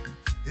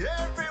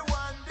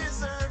 everyone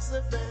deserves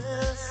the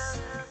best.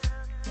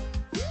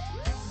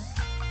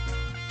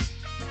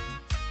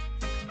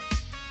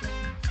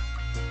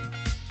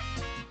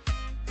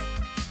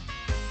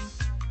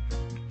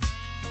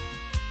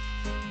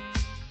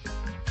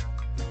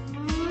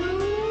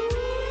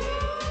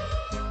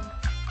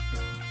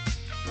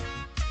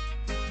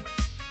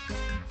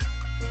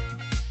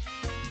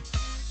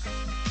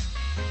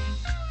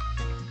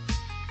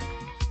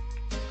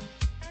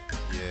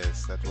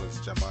 Yes, that was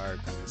Jamark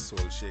and the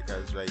Soul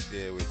Shakers right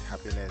there with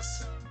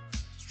Happiness,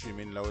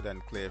 streaming loud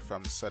and clear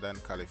from Southern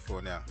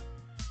California.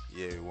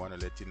 Yeah, we want to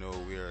let you know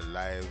we're a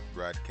live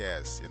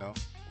broadcast, you know.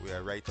 We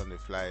are right on the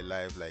fly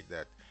live like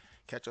that.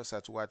 Catch us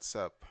at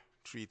WhatsApp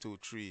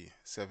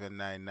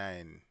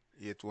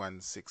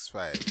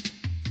 323-799-8165.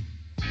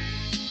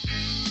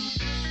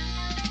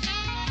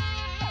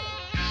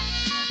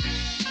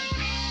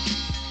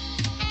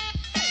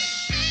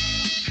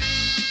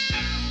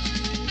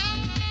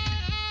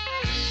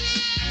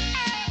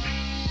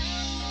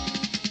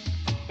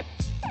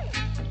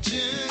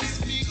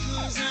 Just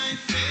because I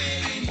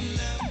fell in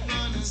love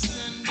on a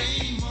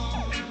Sunday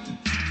morning,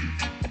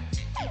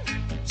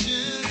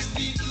 just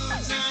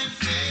because I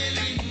fell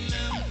in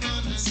love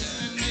on a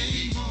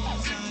Sunday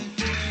morning,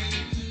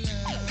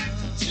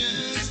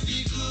 just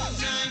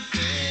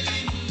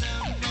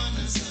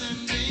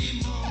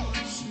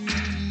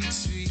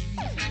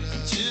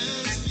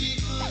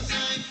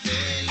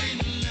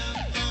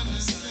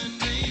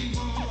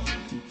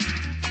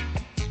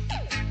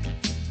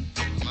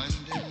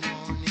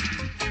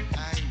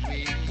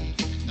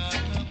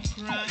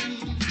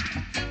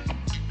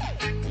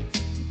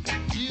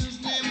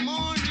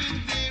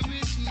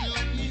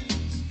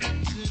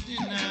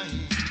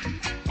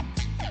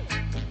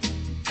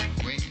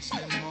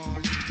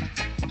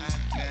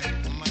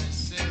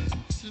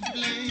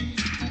blame.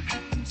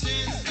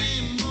 Chase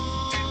them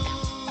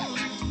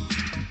all.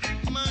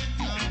 My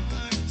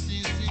heart is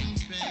in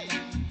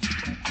pain.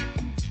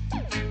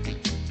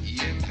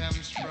 Here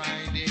comes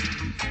Friday,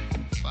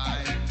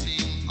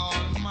 fighting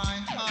all my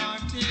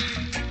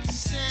heartache.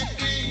 Set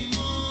them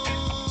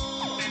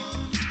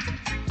on,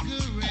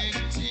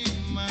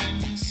 correcting my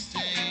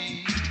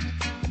mistake.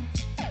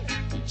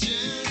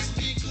 Just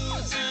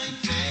because I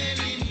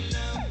fell in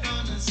love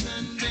on a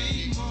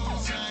Sunday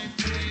morning, I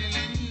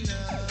fell in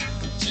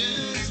love.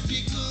 Just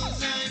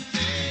because I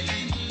fell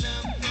in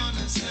love on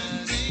a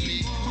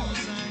Sunday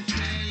morning, I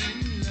fell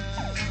in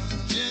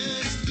love.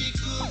 Just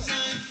because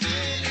I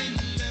fell in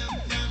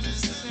love on a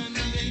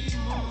Sunday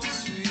morning,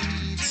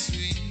 sweet,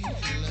 sweet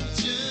love.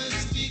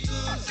 Just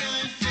because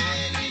I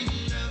fell in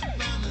love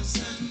on a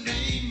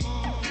Sunday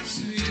morning,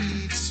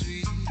 sweet,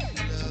 sweet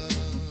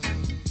love.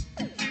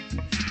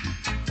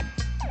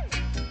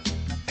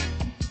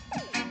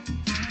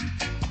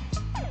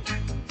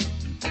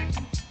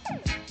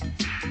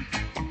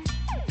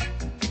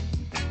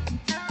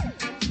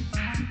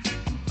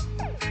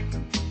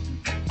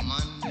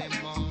 Monday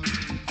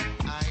morning,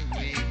 I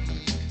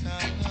wake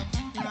up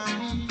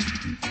crying.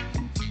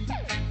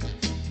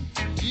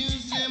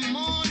 Tuesday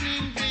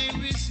morning,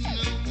 there is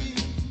no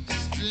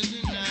use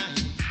to deny.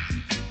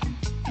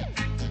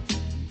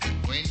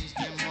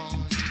 Wednesday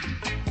morning,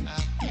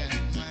 I've got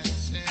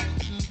myself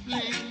to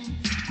blame.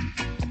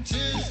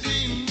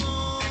 Thursday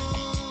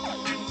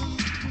morning,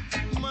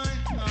 my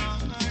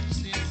heart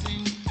is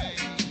in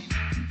pain.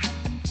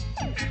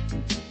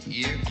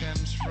 Here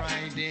comes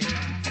Friday,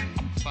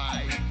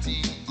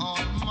 fighting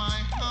all my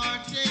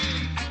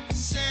heartache.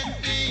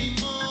 Saturday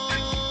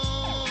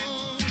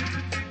morning,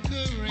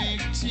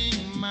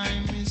 correcting my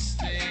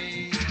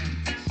mistakes.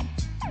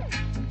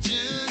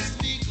 Just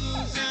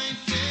because I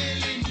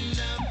fell in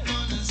love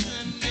on a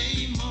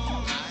Sunday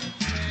morning, I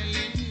fell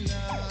in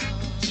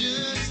love.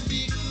 Just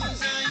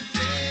because I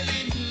fell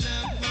in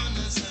love on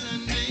a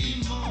Sunday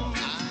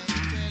morning, I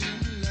fell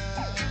in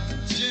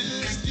love.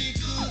 Just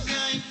because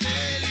I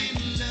fell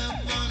in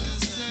love on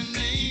a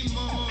Sunday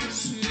morning,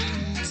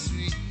 sweet,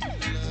 sweet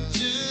love.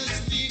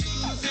 Just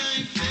because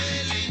I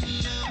fell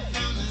in love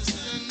on a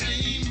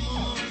Sunday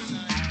morning,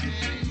 I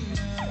fell in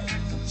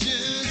love.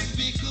 Just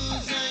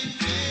because I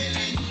fell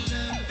in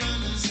love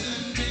on a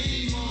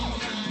Sunday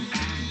morning, I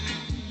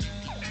fell in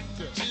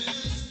love.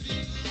 Just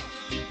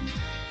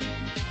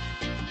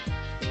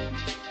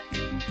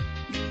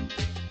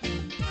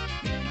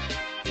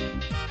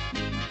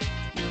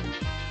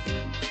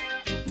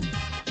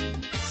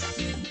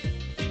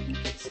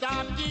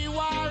Stop the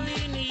war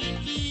in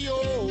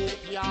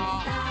Ethiopia.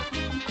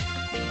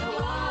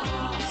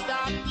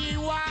 Stop the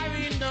war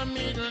in the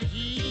Middle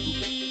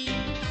East.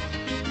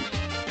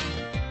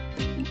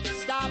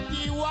 Stop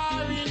the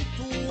war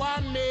into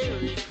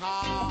America.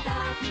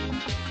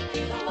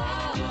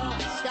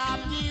 Stop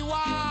the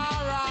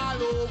war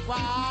all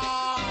over.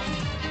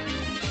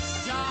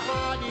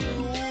 Jihadi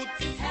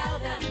roots.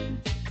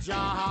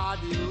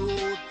 Jihadi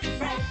roots.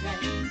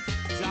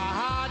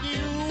 Jihadi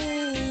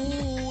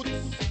roots.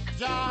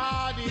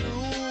 Jihadi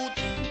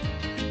roots.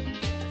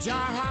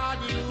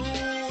 Jihadi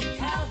roots.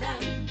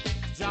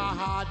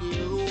 Jihadi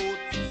roots.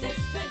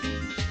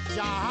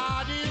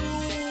 Jihadi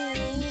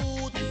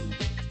roots.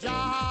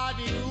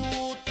 Jihadi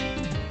roots.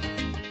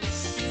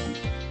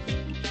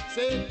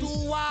 Say to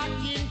walk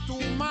into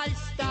my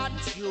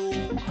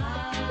statue.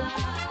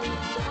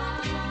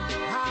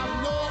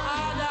 Have no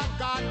other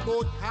God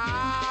but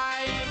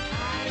I.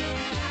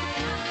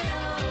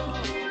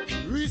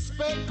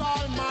 Respect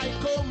all my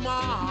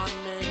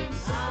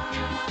commandments.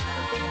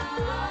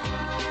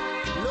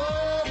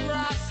 Love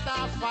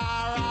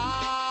Rastafari.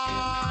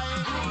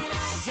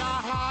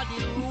 Jihadi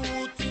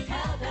roots.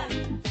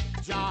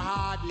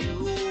 Jihadi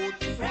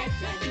roots.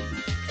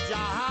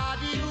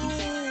 Jihadi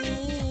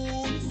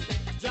roots.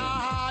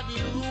 Jihadi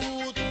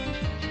roots.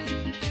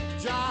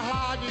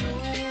 Jihadi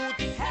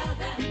roots.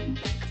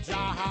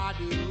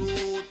 Jihadi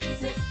roots.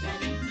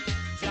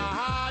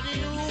 Jihadi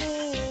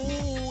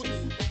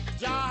roots.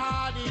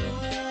 Jihadi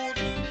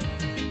roots.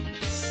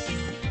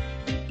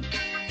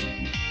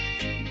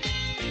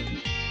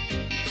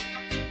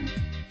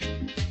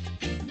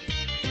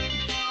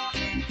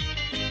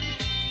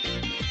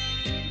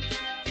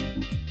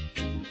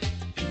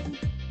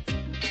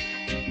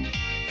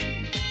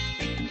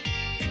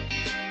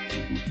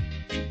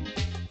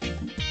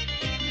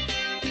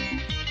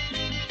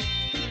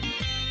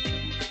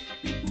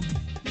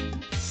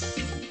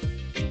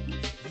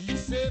 He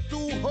said to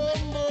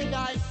humble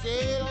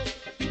thyself.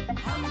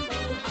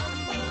 Humble,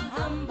 humble,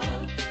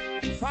 humble.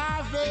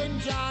 For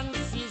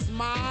vengeance is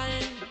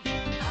mine.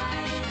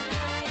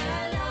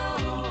 I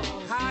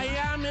alone. I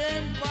am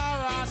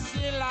Emperor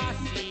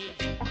Selassie.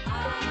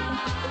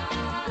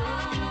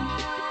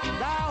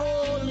 The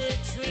Holy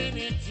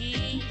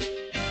Trinity.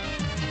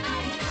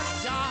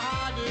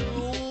 Jihadi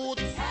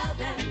roots.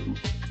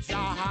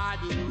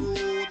 Jihadi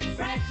roots.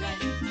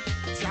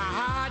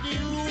 Jihadi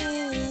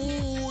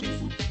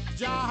roots.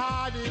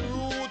 Jihadi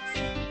roots.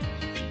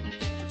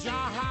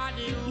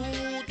 Jihadi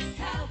roots.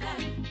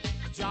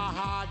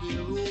 Jahadi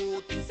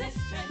roots.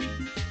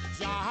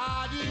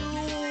 Jahadi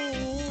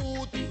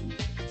roots.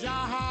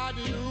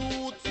 Jahadi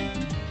roots.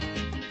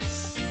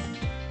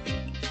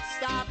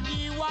 Stop the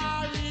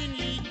war in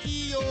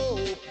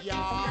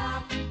Ethiopia.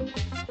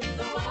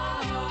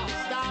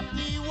 Stop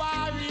the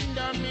war in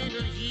the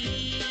Middle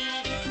East.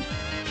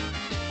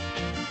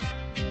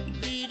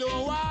 We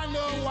don't want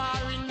no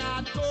war in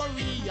North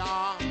Korea.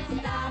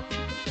 Stop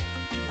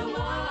the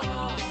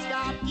war.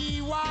 Stop the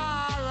war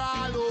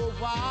all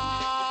over.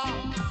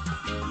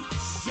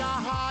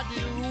 Jahadi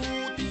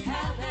roots.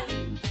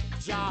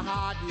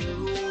 Jahadi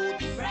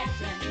roots.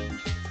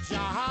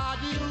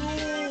 Jahadi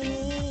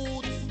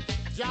roots.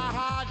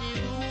 Jahadi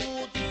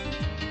roots.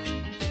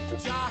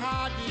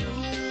 Jahadi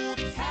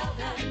roots.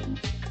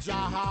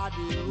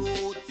 Jahadi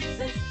roots.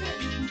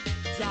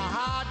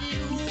 Jahadi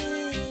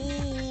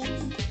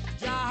roots.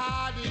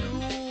 Jahadi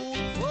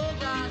roots. Oh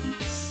gosh.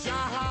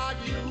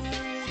 Jahadi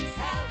roots.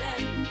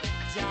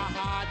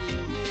 Jahadi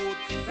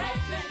roots.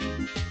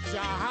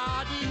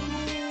 Jahadi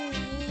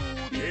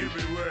roots.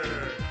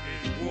 Everywhere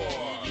is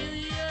war. You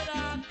hear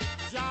that?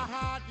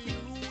 Jahadi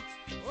roots.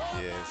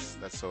 Yes,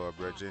 that's our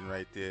brethren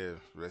right there.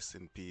 Rest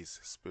in peace,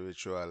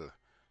 spiritual.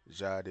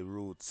 Jah the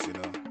roots, you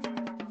know.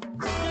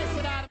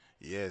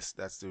 Yes,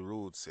 that's the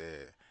roots.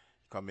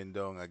 Coming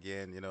down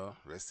again, you know.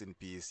 Rest in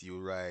peace,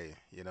 Uri,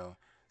 you know.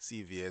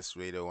 CVS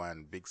Radio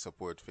 1, big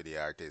support for the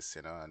artists,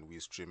 you know, and we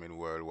streaming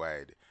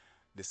worldwide.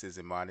 This is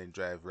the morning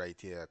drive right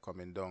here,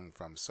 coming down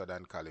from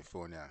Southern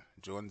California.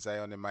 Jones I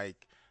on the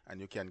mic, and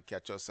you can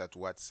catch us at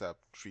WhatsApp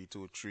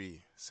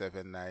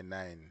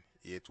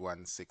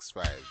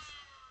 323-799-8165.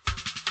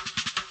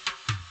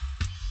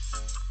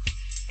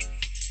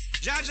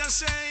 Jaja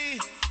say,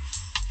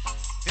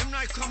 him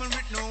not coming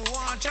with no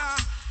water,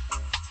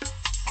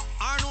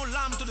 or no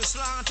lamb to the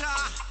slaughter.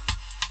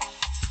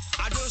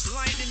 I just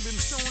lightning,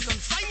 brimstone, and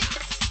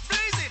fire.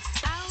 Blaze it.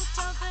 Out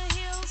of the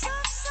hills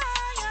of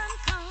Zion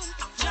come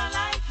Jah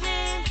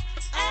lightning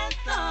and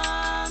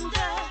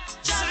thunder.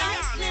 Jah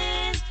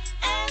lightning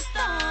and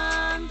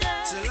thunder.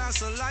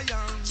 Selassie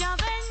lion. Jah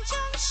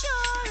vengeance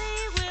surely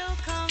will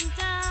come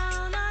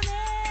down on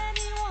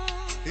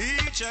anyone.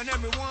 Each and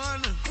every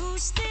one who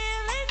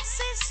still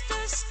insists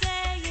to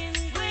stay in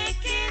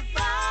wicked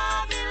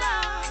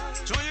Babylon.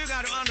 So you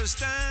got to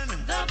understand,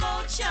 the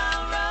boat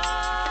shall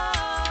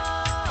roll.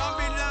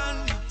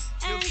 Babylon,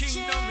 your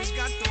kingdom has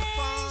got to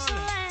fall.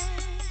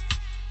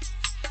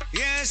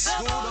 Yes, The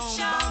hold boat on,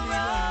 shall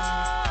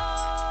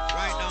Babylon.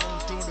 Right down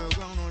to the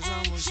ground, as I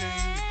was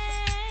saying.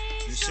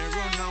 You say,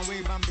 run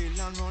away,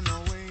 Babylon, run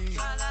away.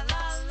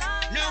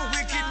 No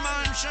wicked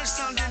man shall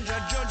stand in the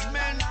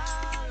judgment.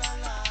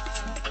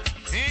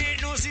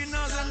 Ain't no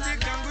sinners in the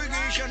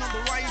congregation of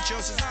the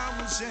righteous, as I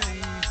would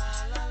say.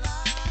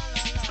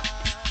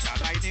 The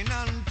lightning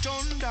and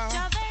thunder,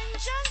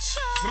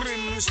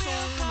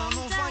 brimstone and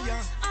no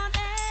fire.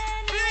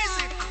 Blaze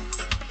it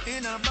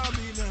in a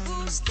Babylon.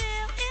 Who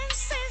still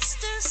insists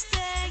to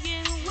stay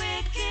in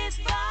wicked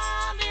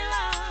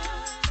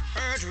Babylon.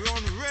 Earth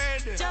run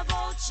red. The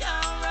boat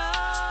shall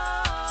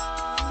roll.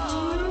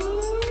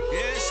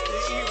 Yes, the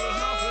evil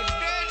half are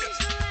dead.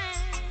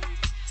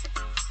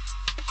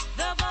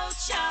 The boat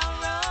shall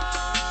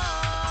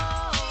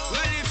roll.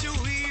 Well, if you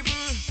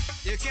evil,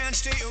 you can't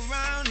stay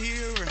around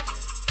here.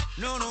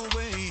 No, no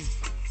way.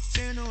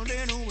 Say no,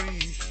 there no way.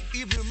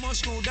 Evil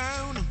must go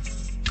down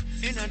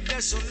in a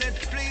desolate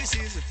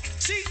places.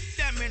 See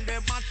them in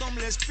the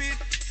bottomless pit.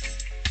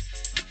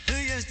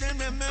 Yes, them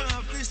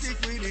have to stick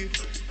with it.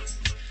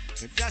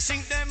 Just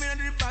sink them in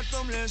the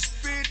bottomless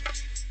pit.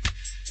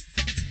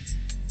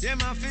 Them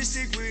have to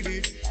stick with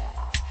it.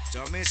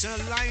 So miss a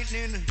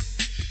lightning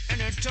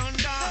and a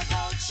thunder.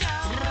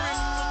 Bring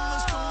on the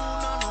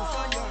stone and a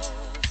fire.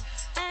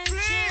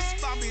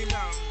 Please,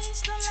 Babylon.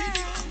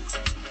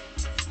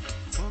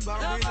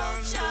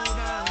 Babylon go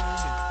down.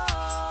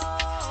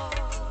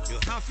 You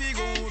have to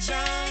go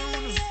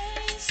down.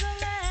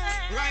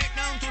 Right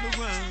down to the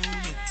ground.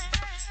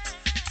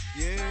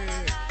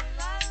 Yeah.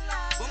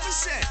 What we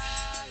say?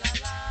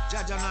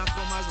 Jaja not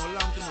come as no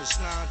lamb to no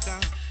slaughter.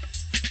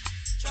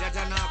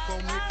 Jaja not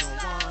come with no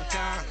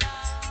water.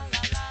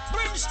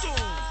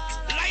 Brimstone,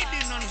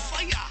 lightning and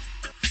fire,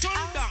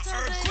 thunder,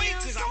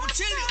 earthquakes, I will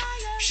tell you.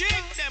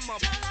 Shake them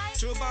up.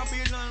 To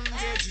Babylon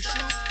get to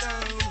shoot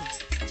down.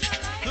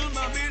 To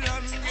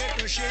Babylon get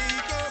to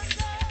shake up.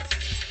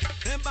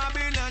 In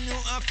Babylon you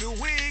have to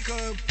wake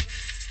up.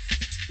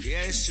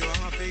 Yes, you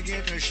have to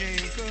get to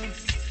shake up.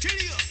 Tell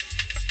you.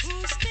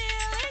 Who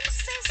still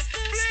insists to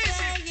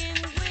stay in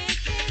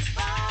wicked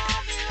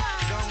Babylon.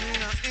 Down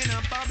in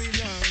a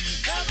Babylon.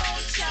 The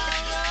boat shall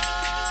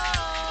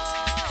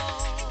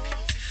roll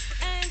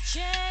and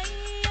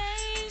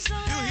change the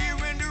You hear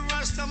when the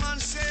Rastaman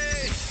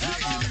say,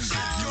 Reggae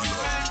music you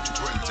love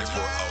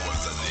 24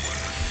 hours a day.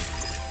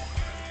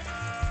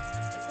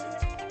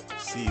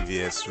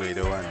 CVS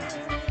Radio 1.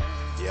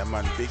 Yeah,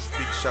 man, big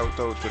shout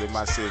out to the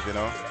massive, you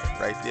know,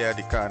 right there at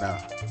the corner.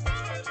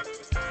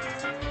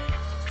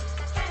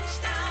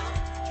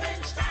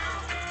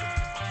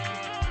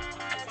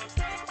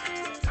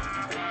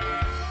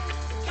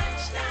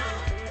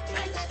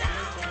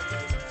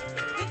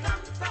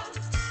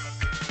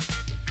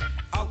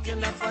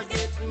 can I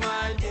forget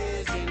my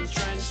days in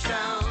Trench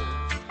Town?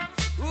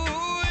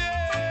 Ooh,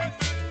 yeah.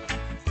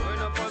 Growing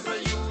up as a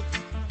youth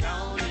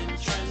down in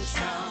Trench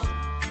Town.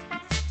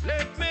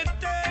 Let me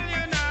tell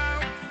you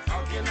now,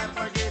 how can I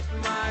forget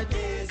my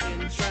days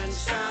in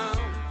Trench Town?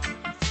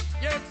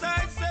 Yes,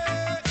 I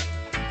say,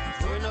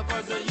 growing up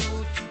as a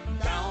youth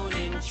down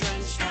in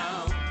Trench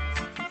Town.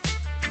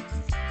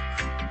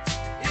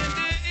 In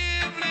the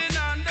evening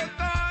on the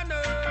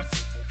corners,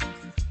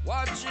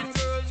 watching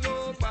girls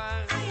go by.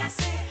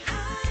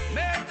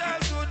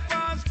 Metals would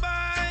pass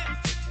by,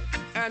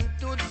 and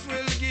toots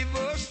will give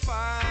us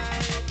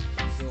fight.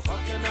 So how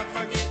can I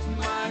forget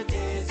my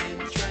days in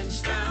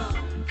Trench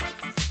Town?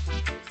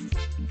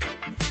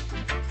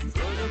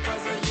 Growing up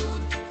as a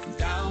youth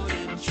down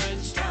in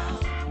Trench Town.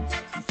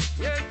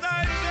 Yes,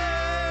 I say.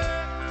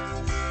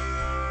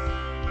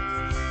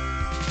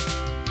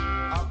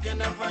 How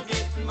can I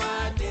forget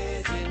my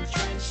days in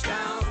Trench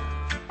Town?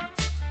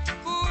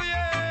 Ooh,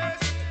 yes.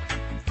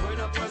 Growing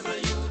up as a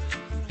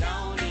youth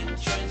down in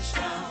Trench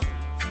Town.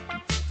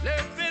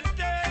 Let me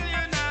tell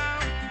you now,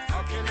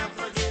 how can I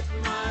forget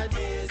my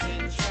days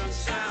in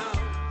Trench Town?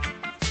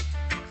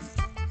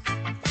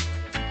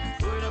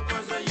 Growing up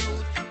as a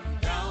youth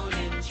down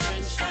in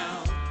Trench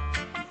Town.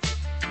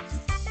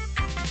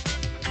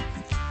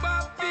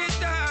 Bob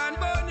Peter and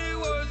Bonnie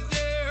was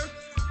there,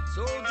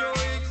 so Joe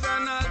Higgs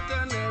and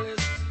Alton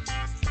Ellis,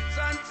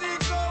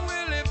 Santico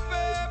Willie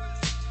Pep,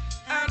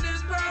 and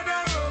his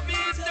brother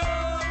Robito.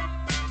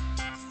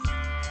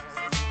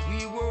 We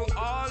were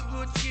all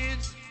good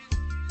kids,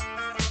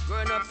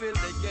 growing up in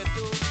the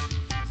ghetto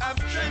of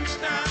Trench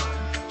Town,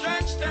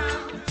 Trench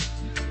Town.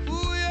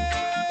 Ooh,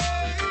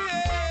 yeah,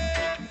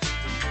 yeah.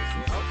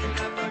 How can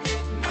I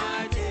forget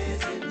my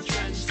days in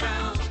Trench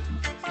Town?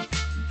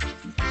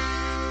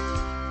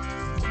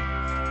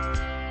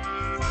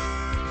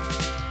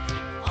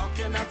 How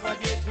can I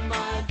forget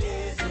my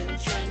days in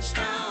Trench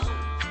Town?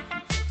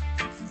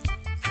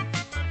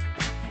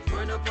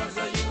 Growing up as a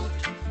youth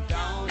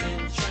down in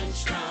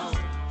Trench Town.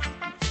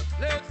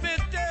 Let me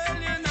tell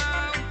you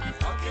now,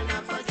 how can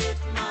I forget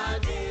my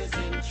days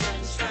in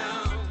Trench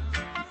Town?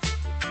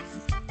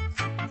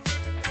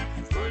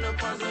 Growing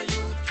up as a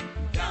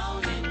youth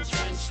down in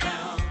Trench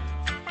Town.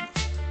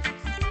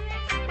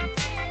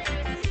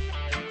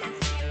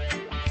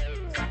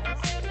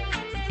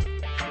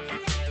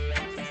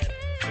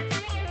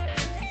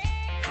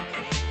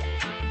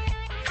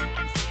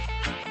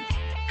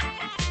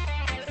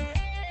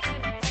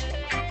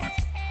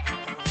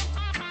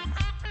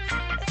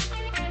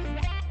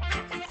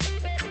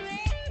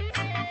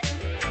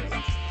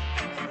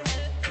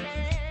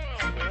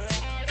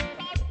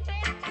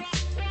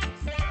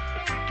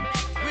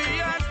 We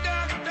are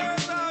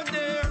doctors out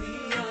there,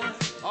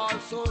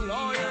 also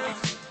lawyers,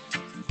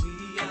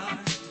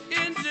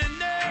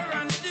 engineer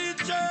and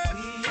teachers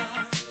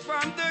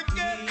from the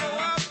ghetto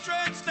of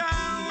Trench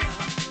Town.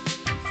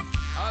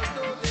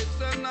 Although they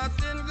say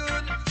nothing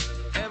good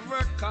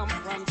ever come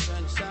from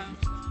Trench Town,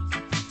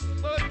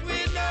 but we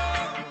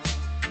know,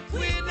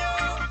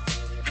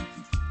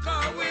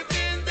 'cause we've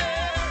been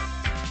there.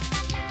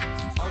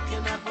 How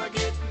can I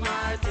forget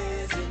my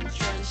days in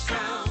Trench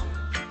Town?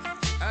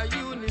 A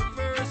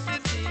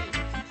university,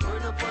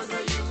 growing up as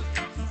a youth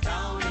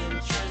down in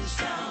Trench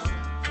Town.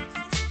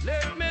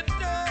 Let me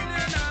tell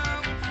you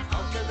now,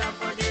 how can I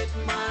forget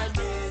my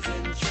days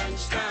in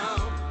Trench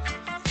Town?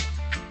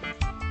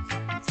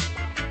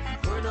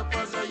 Growing up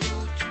as a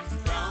youth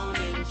down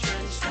in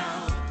Trench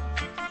Town.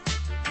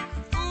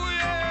 Ooh,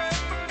 yeah.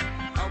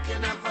 How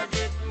can I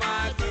forget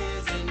my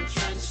days in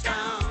Trench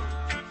Town?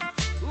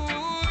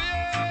 Ooh,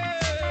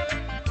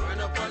 yeah.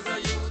 Growing up as a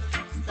youth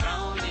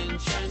down in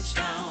Trench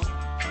Town.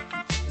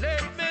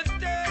 Let me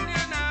tell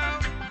you now,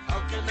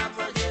 how can I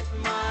forget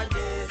my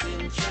days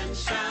in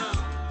Trench Town?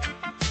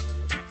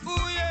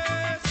 Ooh,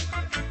 yes.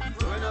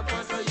 Growing up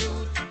as a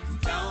youth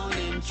down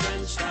in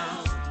Trench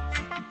Town.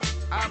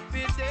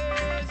 Happy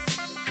days.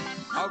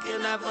 How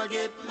can I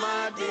forget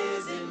my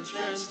days in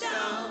Trench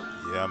Town?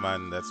 Yeah,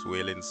 man, that's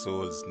Wailing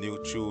Souls. New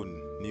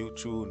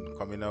tune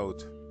coming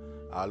out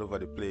all over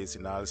the place.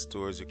 In all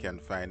stores you can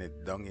find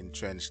it down in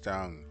Trench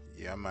Town.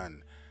 Yeah,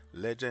 man,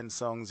 legend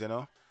songs,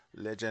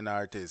 legend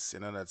artists,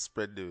 that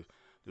spread the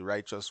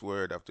righteous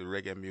word of the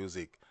reggae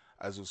music.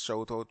 As we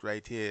shout out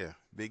right here,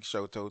 big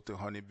shout out to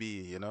Honey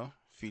B,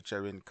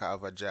 featuring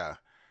Carver Jah.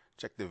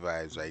 Check the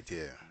vibes right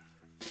here.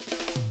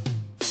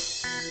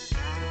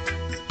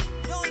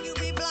 Don't you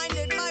be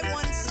blinded by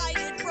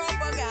one-sided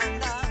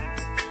propaganda,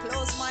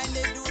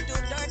 close-minded due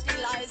to dirty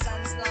lies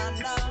and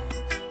slander.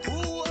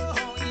 Ooh,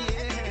 oh,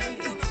 yeah.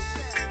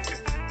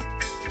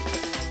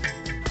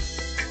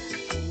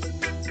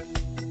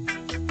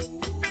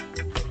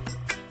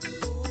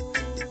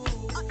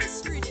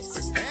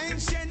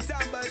 Ancient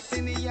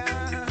Abyssinians,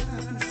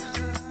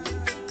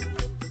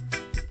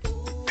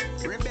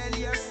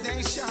 rebellious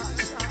nation.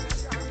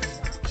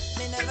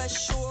 Me never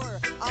sure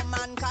how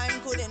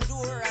mankind could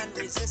endure and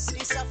resist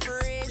the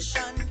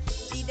separation,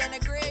 the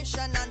denigration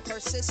nation and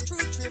persist through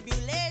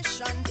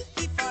tribulation.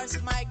 The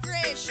first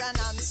migration,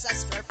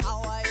 ancestral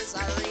power is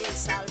a real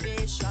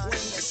salvation. When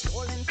you're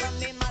stolen from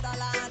the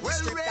motherland,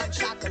 stripped and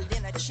shackled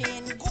in a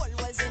chain, gold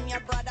was in your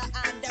brother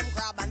and them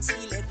grab and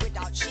steal it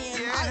without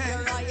shame. All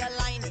your royal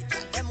lineage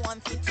and them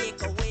want to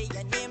take away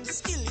your name.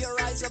 Still you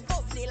rise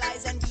above the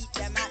lies and beat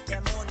them at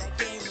them own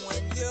game.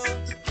 When you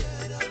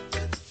get up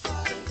and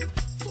fight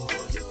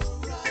for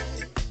your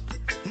right,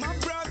 my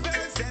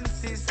brothers and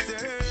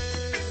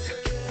sisters.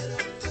 Get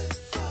up and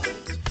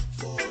fight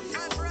for your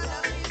my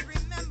brother, please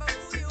remember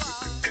who you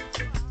are.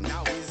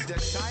 Now is the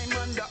time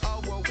and the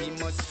hour we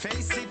must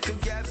face it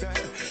together.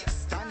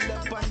 Stand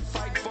up and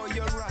fight for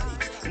your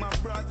right, my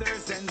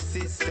brothers and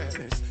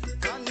sisters.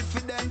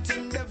 Confident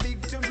in the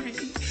victory,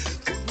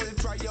 good will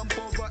triumph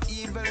over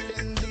evil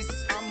in this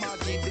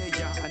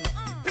Armageddon.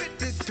 With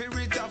the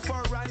spirit of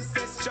our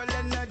ancestral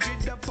energy,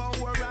 the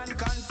power and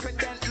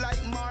confident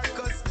like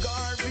Marcus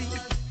Garvey.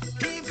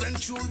 Even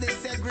through the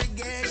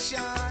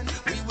segregation,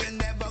 we will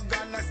never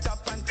gonna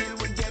stop until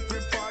we get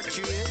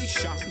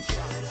repatriation.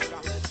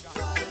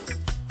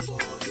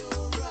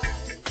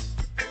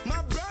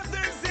 My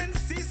brothers and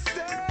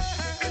sisters,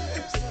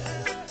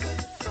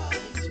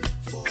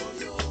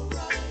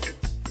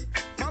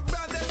 my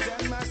brothers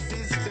and my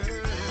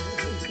sisters,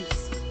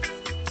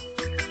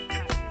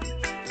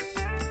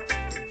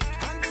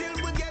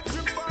 until we get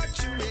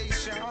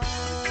repatriation.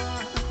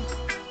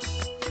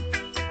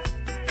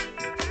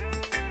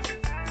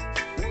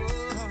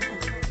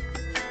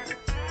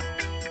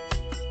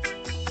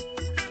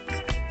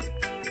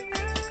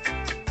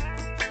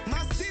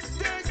 My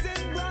sisters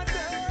and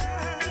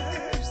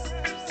brothers,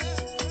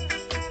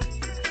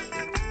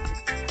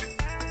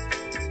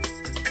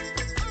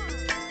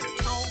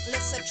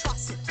 countless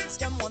atrocities,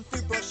 them want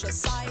to brush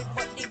aside,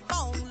 but the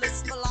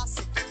boundless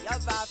velocity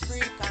of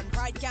African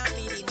pride can't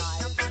be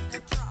denied.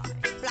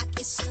 Black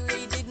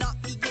history did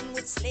not begin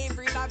with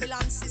slavery.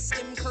 Babylon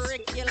system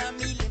curriculum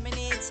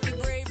eliminates the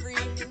bravery,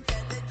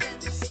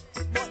 intelligence.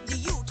 But the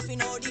youth, we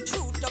know the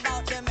truth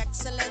about them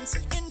excellence.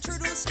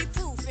 Introduce the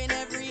proof in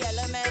every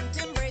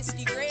element. Embrace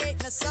the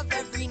greatness of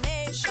every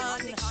nation.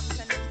 The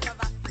continent of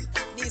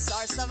Africa, the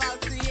source of our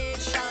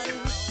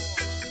creation.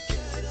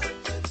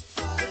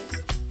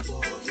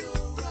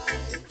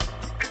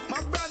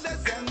 my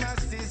brothers and my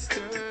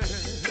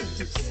sisters.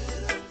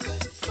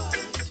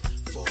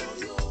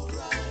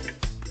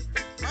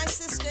 My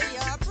sister,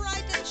 you're a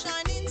bright and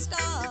shining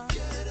star.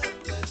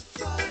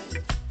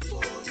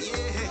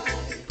 Yeah.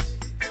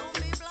 Don't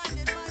be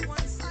blinded by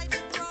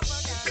one-sided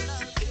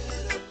propaganda.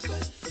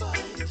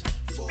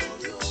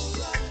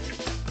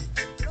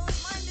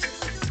 Close-minded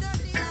to do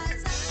dirty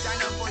lies and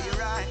Stand up for your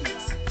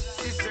rights,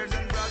 sisters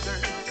and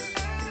brothers,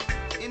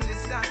 in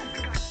this time.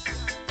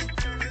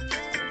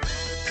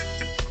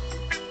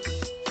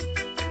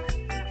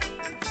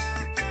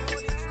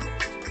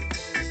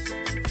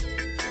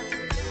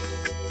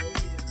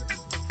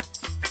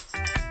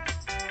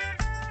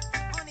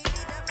 honey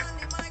did up on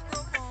the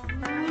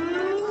microphone.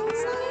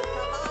 Alongside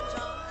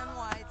Kavaja and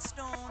White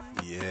Stone.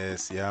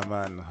 Yes, yeah,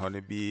 man.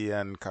 Honeybee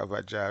and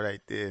Kavaja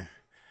right there.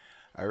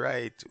 All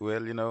right.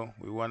 Well,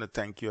 we want to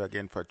thank you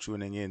again for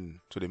tuning in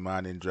to the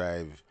Morning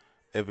Drive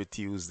every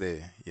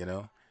Tuesday,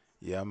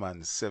 Yeah,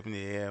 man. 7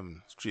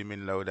 a.m.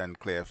 streaming loud and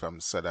clear from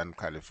Southern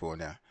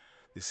California.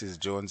 This is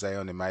Jones Eye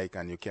on the mic,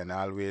 and you can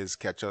always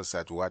catch us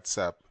at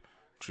WhatsApp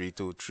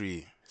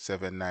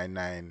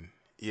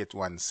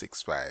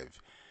 323-799-8165.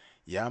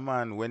 Yeah,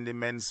 man. When the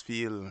men's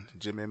feel,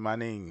 Jimmy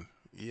Manning.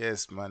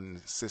 Yes,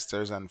 man.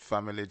 Sisters and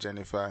family,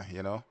 Jennifer,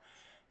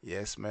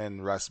 Yes,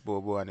 man, Ras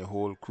Bobo and the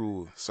whole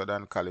crew,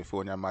 Southern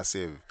California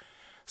Massive.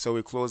 So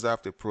we close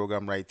off the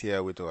program right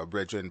here with our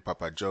brethren,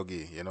 Papa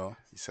Joggy,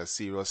 It's a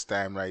serious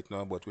time right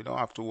now, but we don't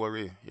have to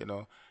worry,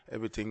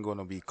 Everything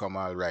gonna come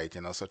all right,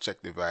 So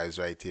check the vibes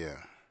right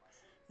here.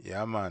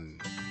 Yeah, man.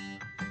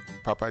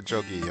 Papa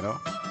Joggy,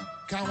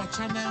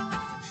 Kawachana,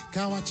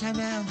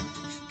 Kawachana,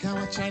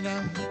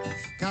 Kawachana,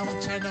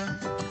 Kawachana,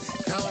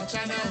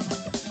 Kawachana,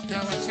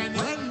 Kawachana.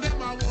 When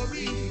them a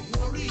worry,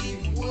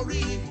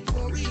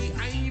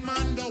 I'm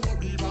on the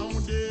worry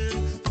bound day.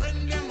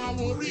 When them a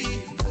worry,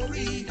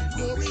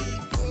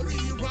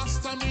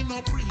 Rasta me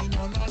no pre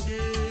none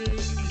again.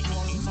 It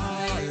was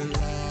my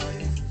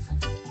life.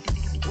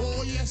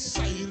 Oh yes,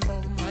 I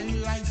love my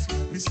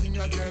life. Me sing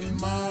again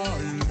my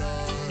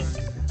life.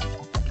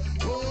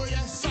 Oh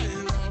yes, I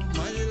love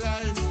my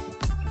life.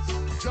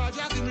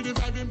 Georgia, give me the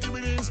vibe, give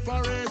me the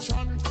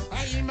inspiration.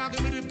 I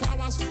give me the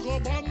powers to go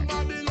bomb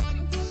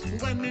Babylon.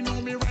 When me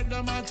know me right,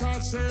 them a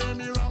talk say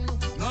me wrong.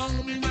 Now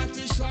me not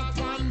the shot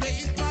one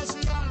day it was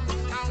done.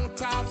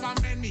 Out of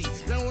a many,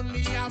 they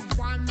only have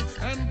one.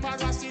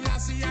 Emperor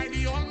Selassie, I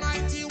the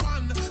almighty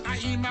one. I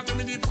give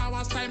me the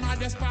powers, time of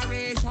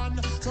desperation.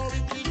 So we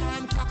keep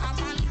on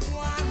talking man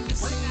one.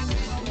 Say me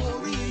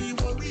worry.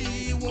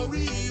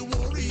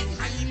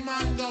 I'm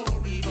on the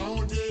worry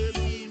all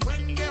day.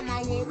 When them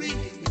a worry,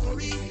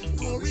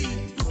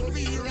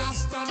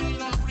 Rasta me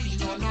not free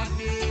none of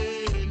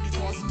them. It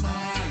was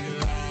my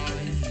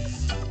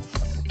life.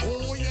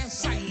 Oh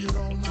yes, I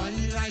love my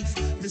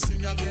life. Me sing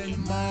sing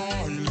again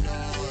my life.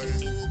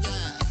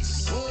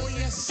 Oh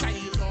yes, I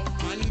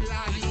love my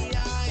life.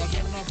 But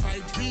them not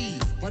fight me,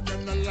 but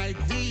them not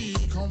like me.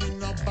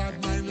 Coming up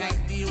bad mind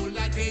like the old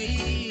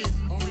day.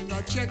 And we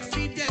not check for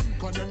them,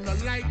 cause them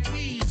not like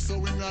me. So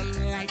we not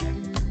like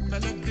none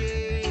of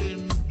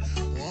them.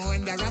 Oh,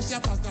 and the Russia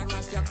pass the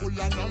Russia full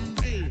of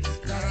number.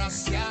 The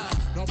Russia,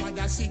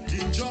 nobody sick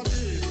in trouble.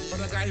 But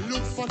the guy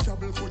look for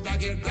trouble, could I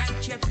get that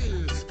chapel?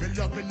 Me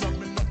love me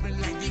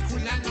like the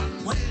cool and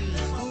number.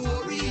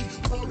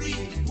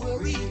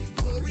 Worry,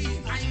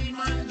 I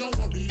man don't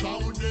worry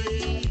about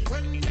it.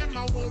 When them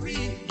a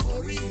worry,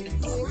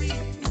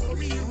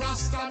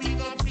 Rasta me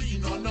not be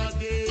none of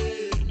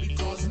them.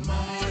 Because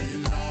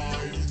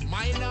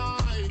my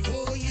life,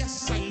 oh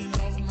yes, I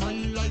love my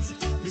life.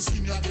 Me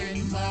sing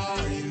again my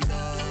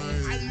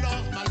life. I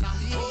love my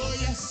life, oh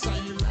yes, I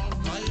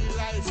love my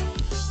life.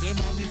 Them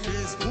on me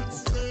Facebook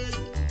friend,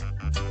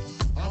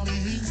 on me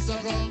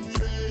Instagram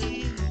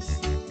friends,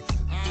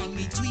 on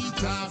me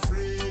Twitter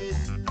friend,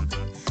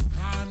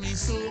 on me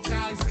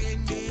so-called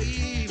friend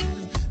name.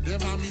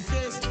 Them on me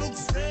Facebook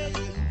friend,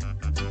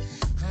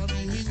 on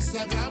me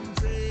Instagram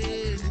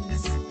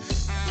friends,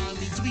 on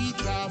me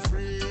Twitter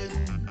friend.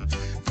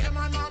 Them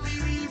on me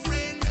real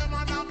friend, them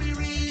on me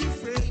real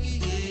friend.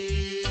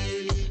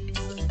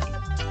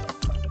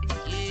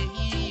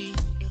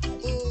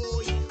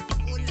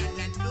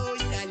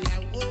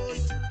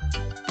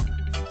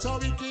 So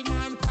wicked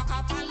man pack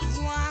up and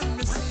go and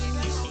me sing.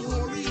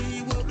 Worry.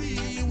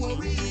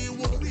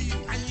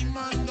 I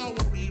man don't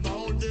worry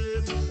about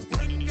it.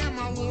 When them a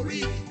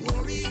worry.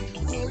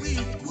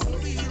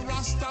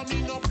 Rasta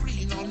me no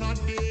free none of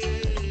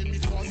them.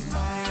 Because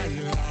my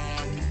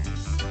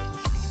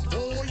life,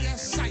 oh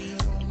yes I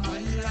love my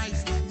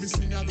life. Me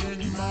sing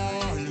again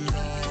my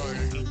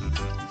life.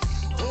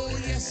 Oh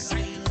yes I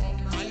love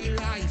my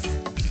life.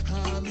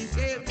 I'm in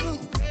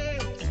Facebook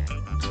page,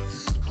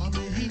 I'm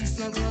in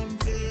Instagram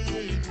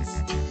page,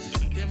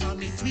 them are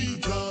me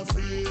Twitter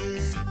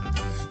friends,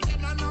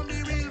 them are not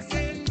me real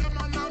friends, them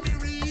are not me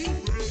real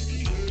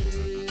friends.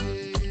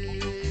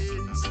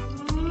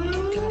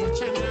 Come on,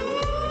 check it out.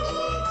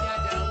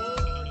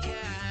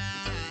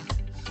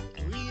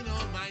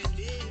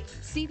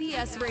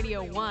 CBS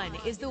Radio 1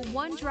 is the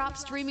one-drop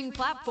streaming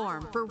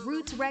platform for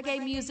roots reggae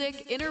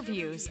music,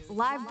 interviews,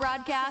 live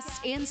broadcasts,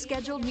 and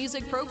scheduled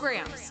music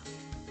programs.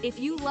 If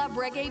you love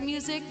reggae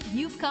music,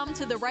 you've come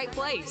to the right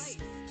place.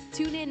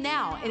 Tune in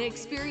now and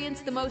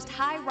experience the most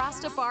high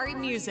Rastafari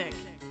music.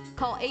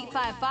 Call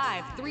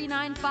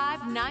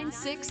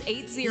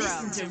 855-395-9680.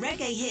 Listen to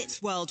reggae hits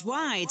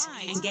worldwide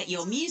and get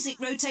your music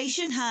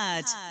rotation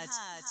heard.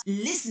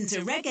 Listen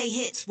to reggae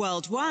hits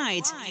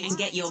worldwide and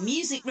get your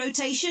music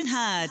rotation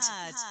heard.